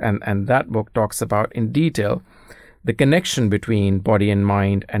ago, and that book talks about in detail the connection between body and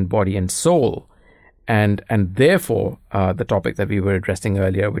mind and body and soul, and therefore the topic that we were addressing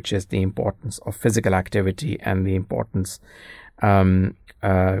earlier, which is the importance of physical activity and the importance that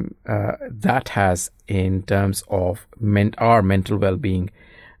has in terms of our mental well-being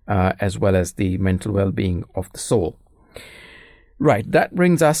as well as the mental well-being of the soul. Right, that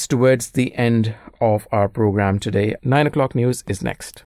brings us towards the end of our program today. 9 o'clock news is next.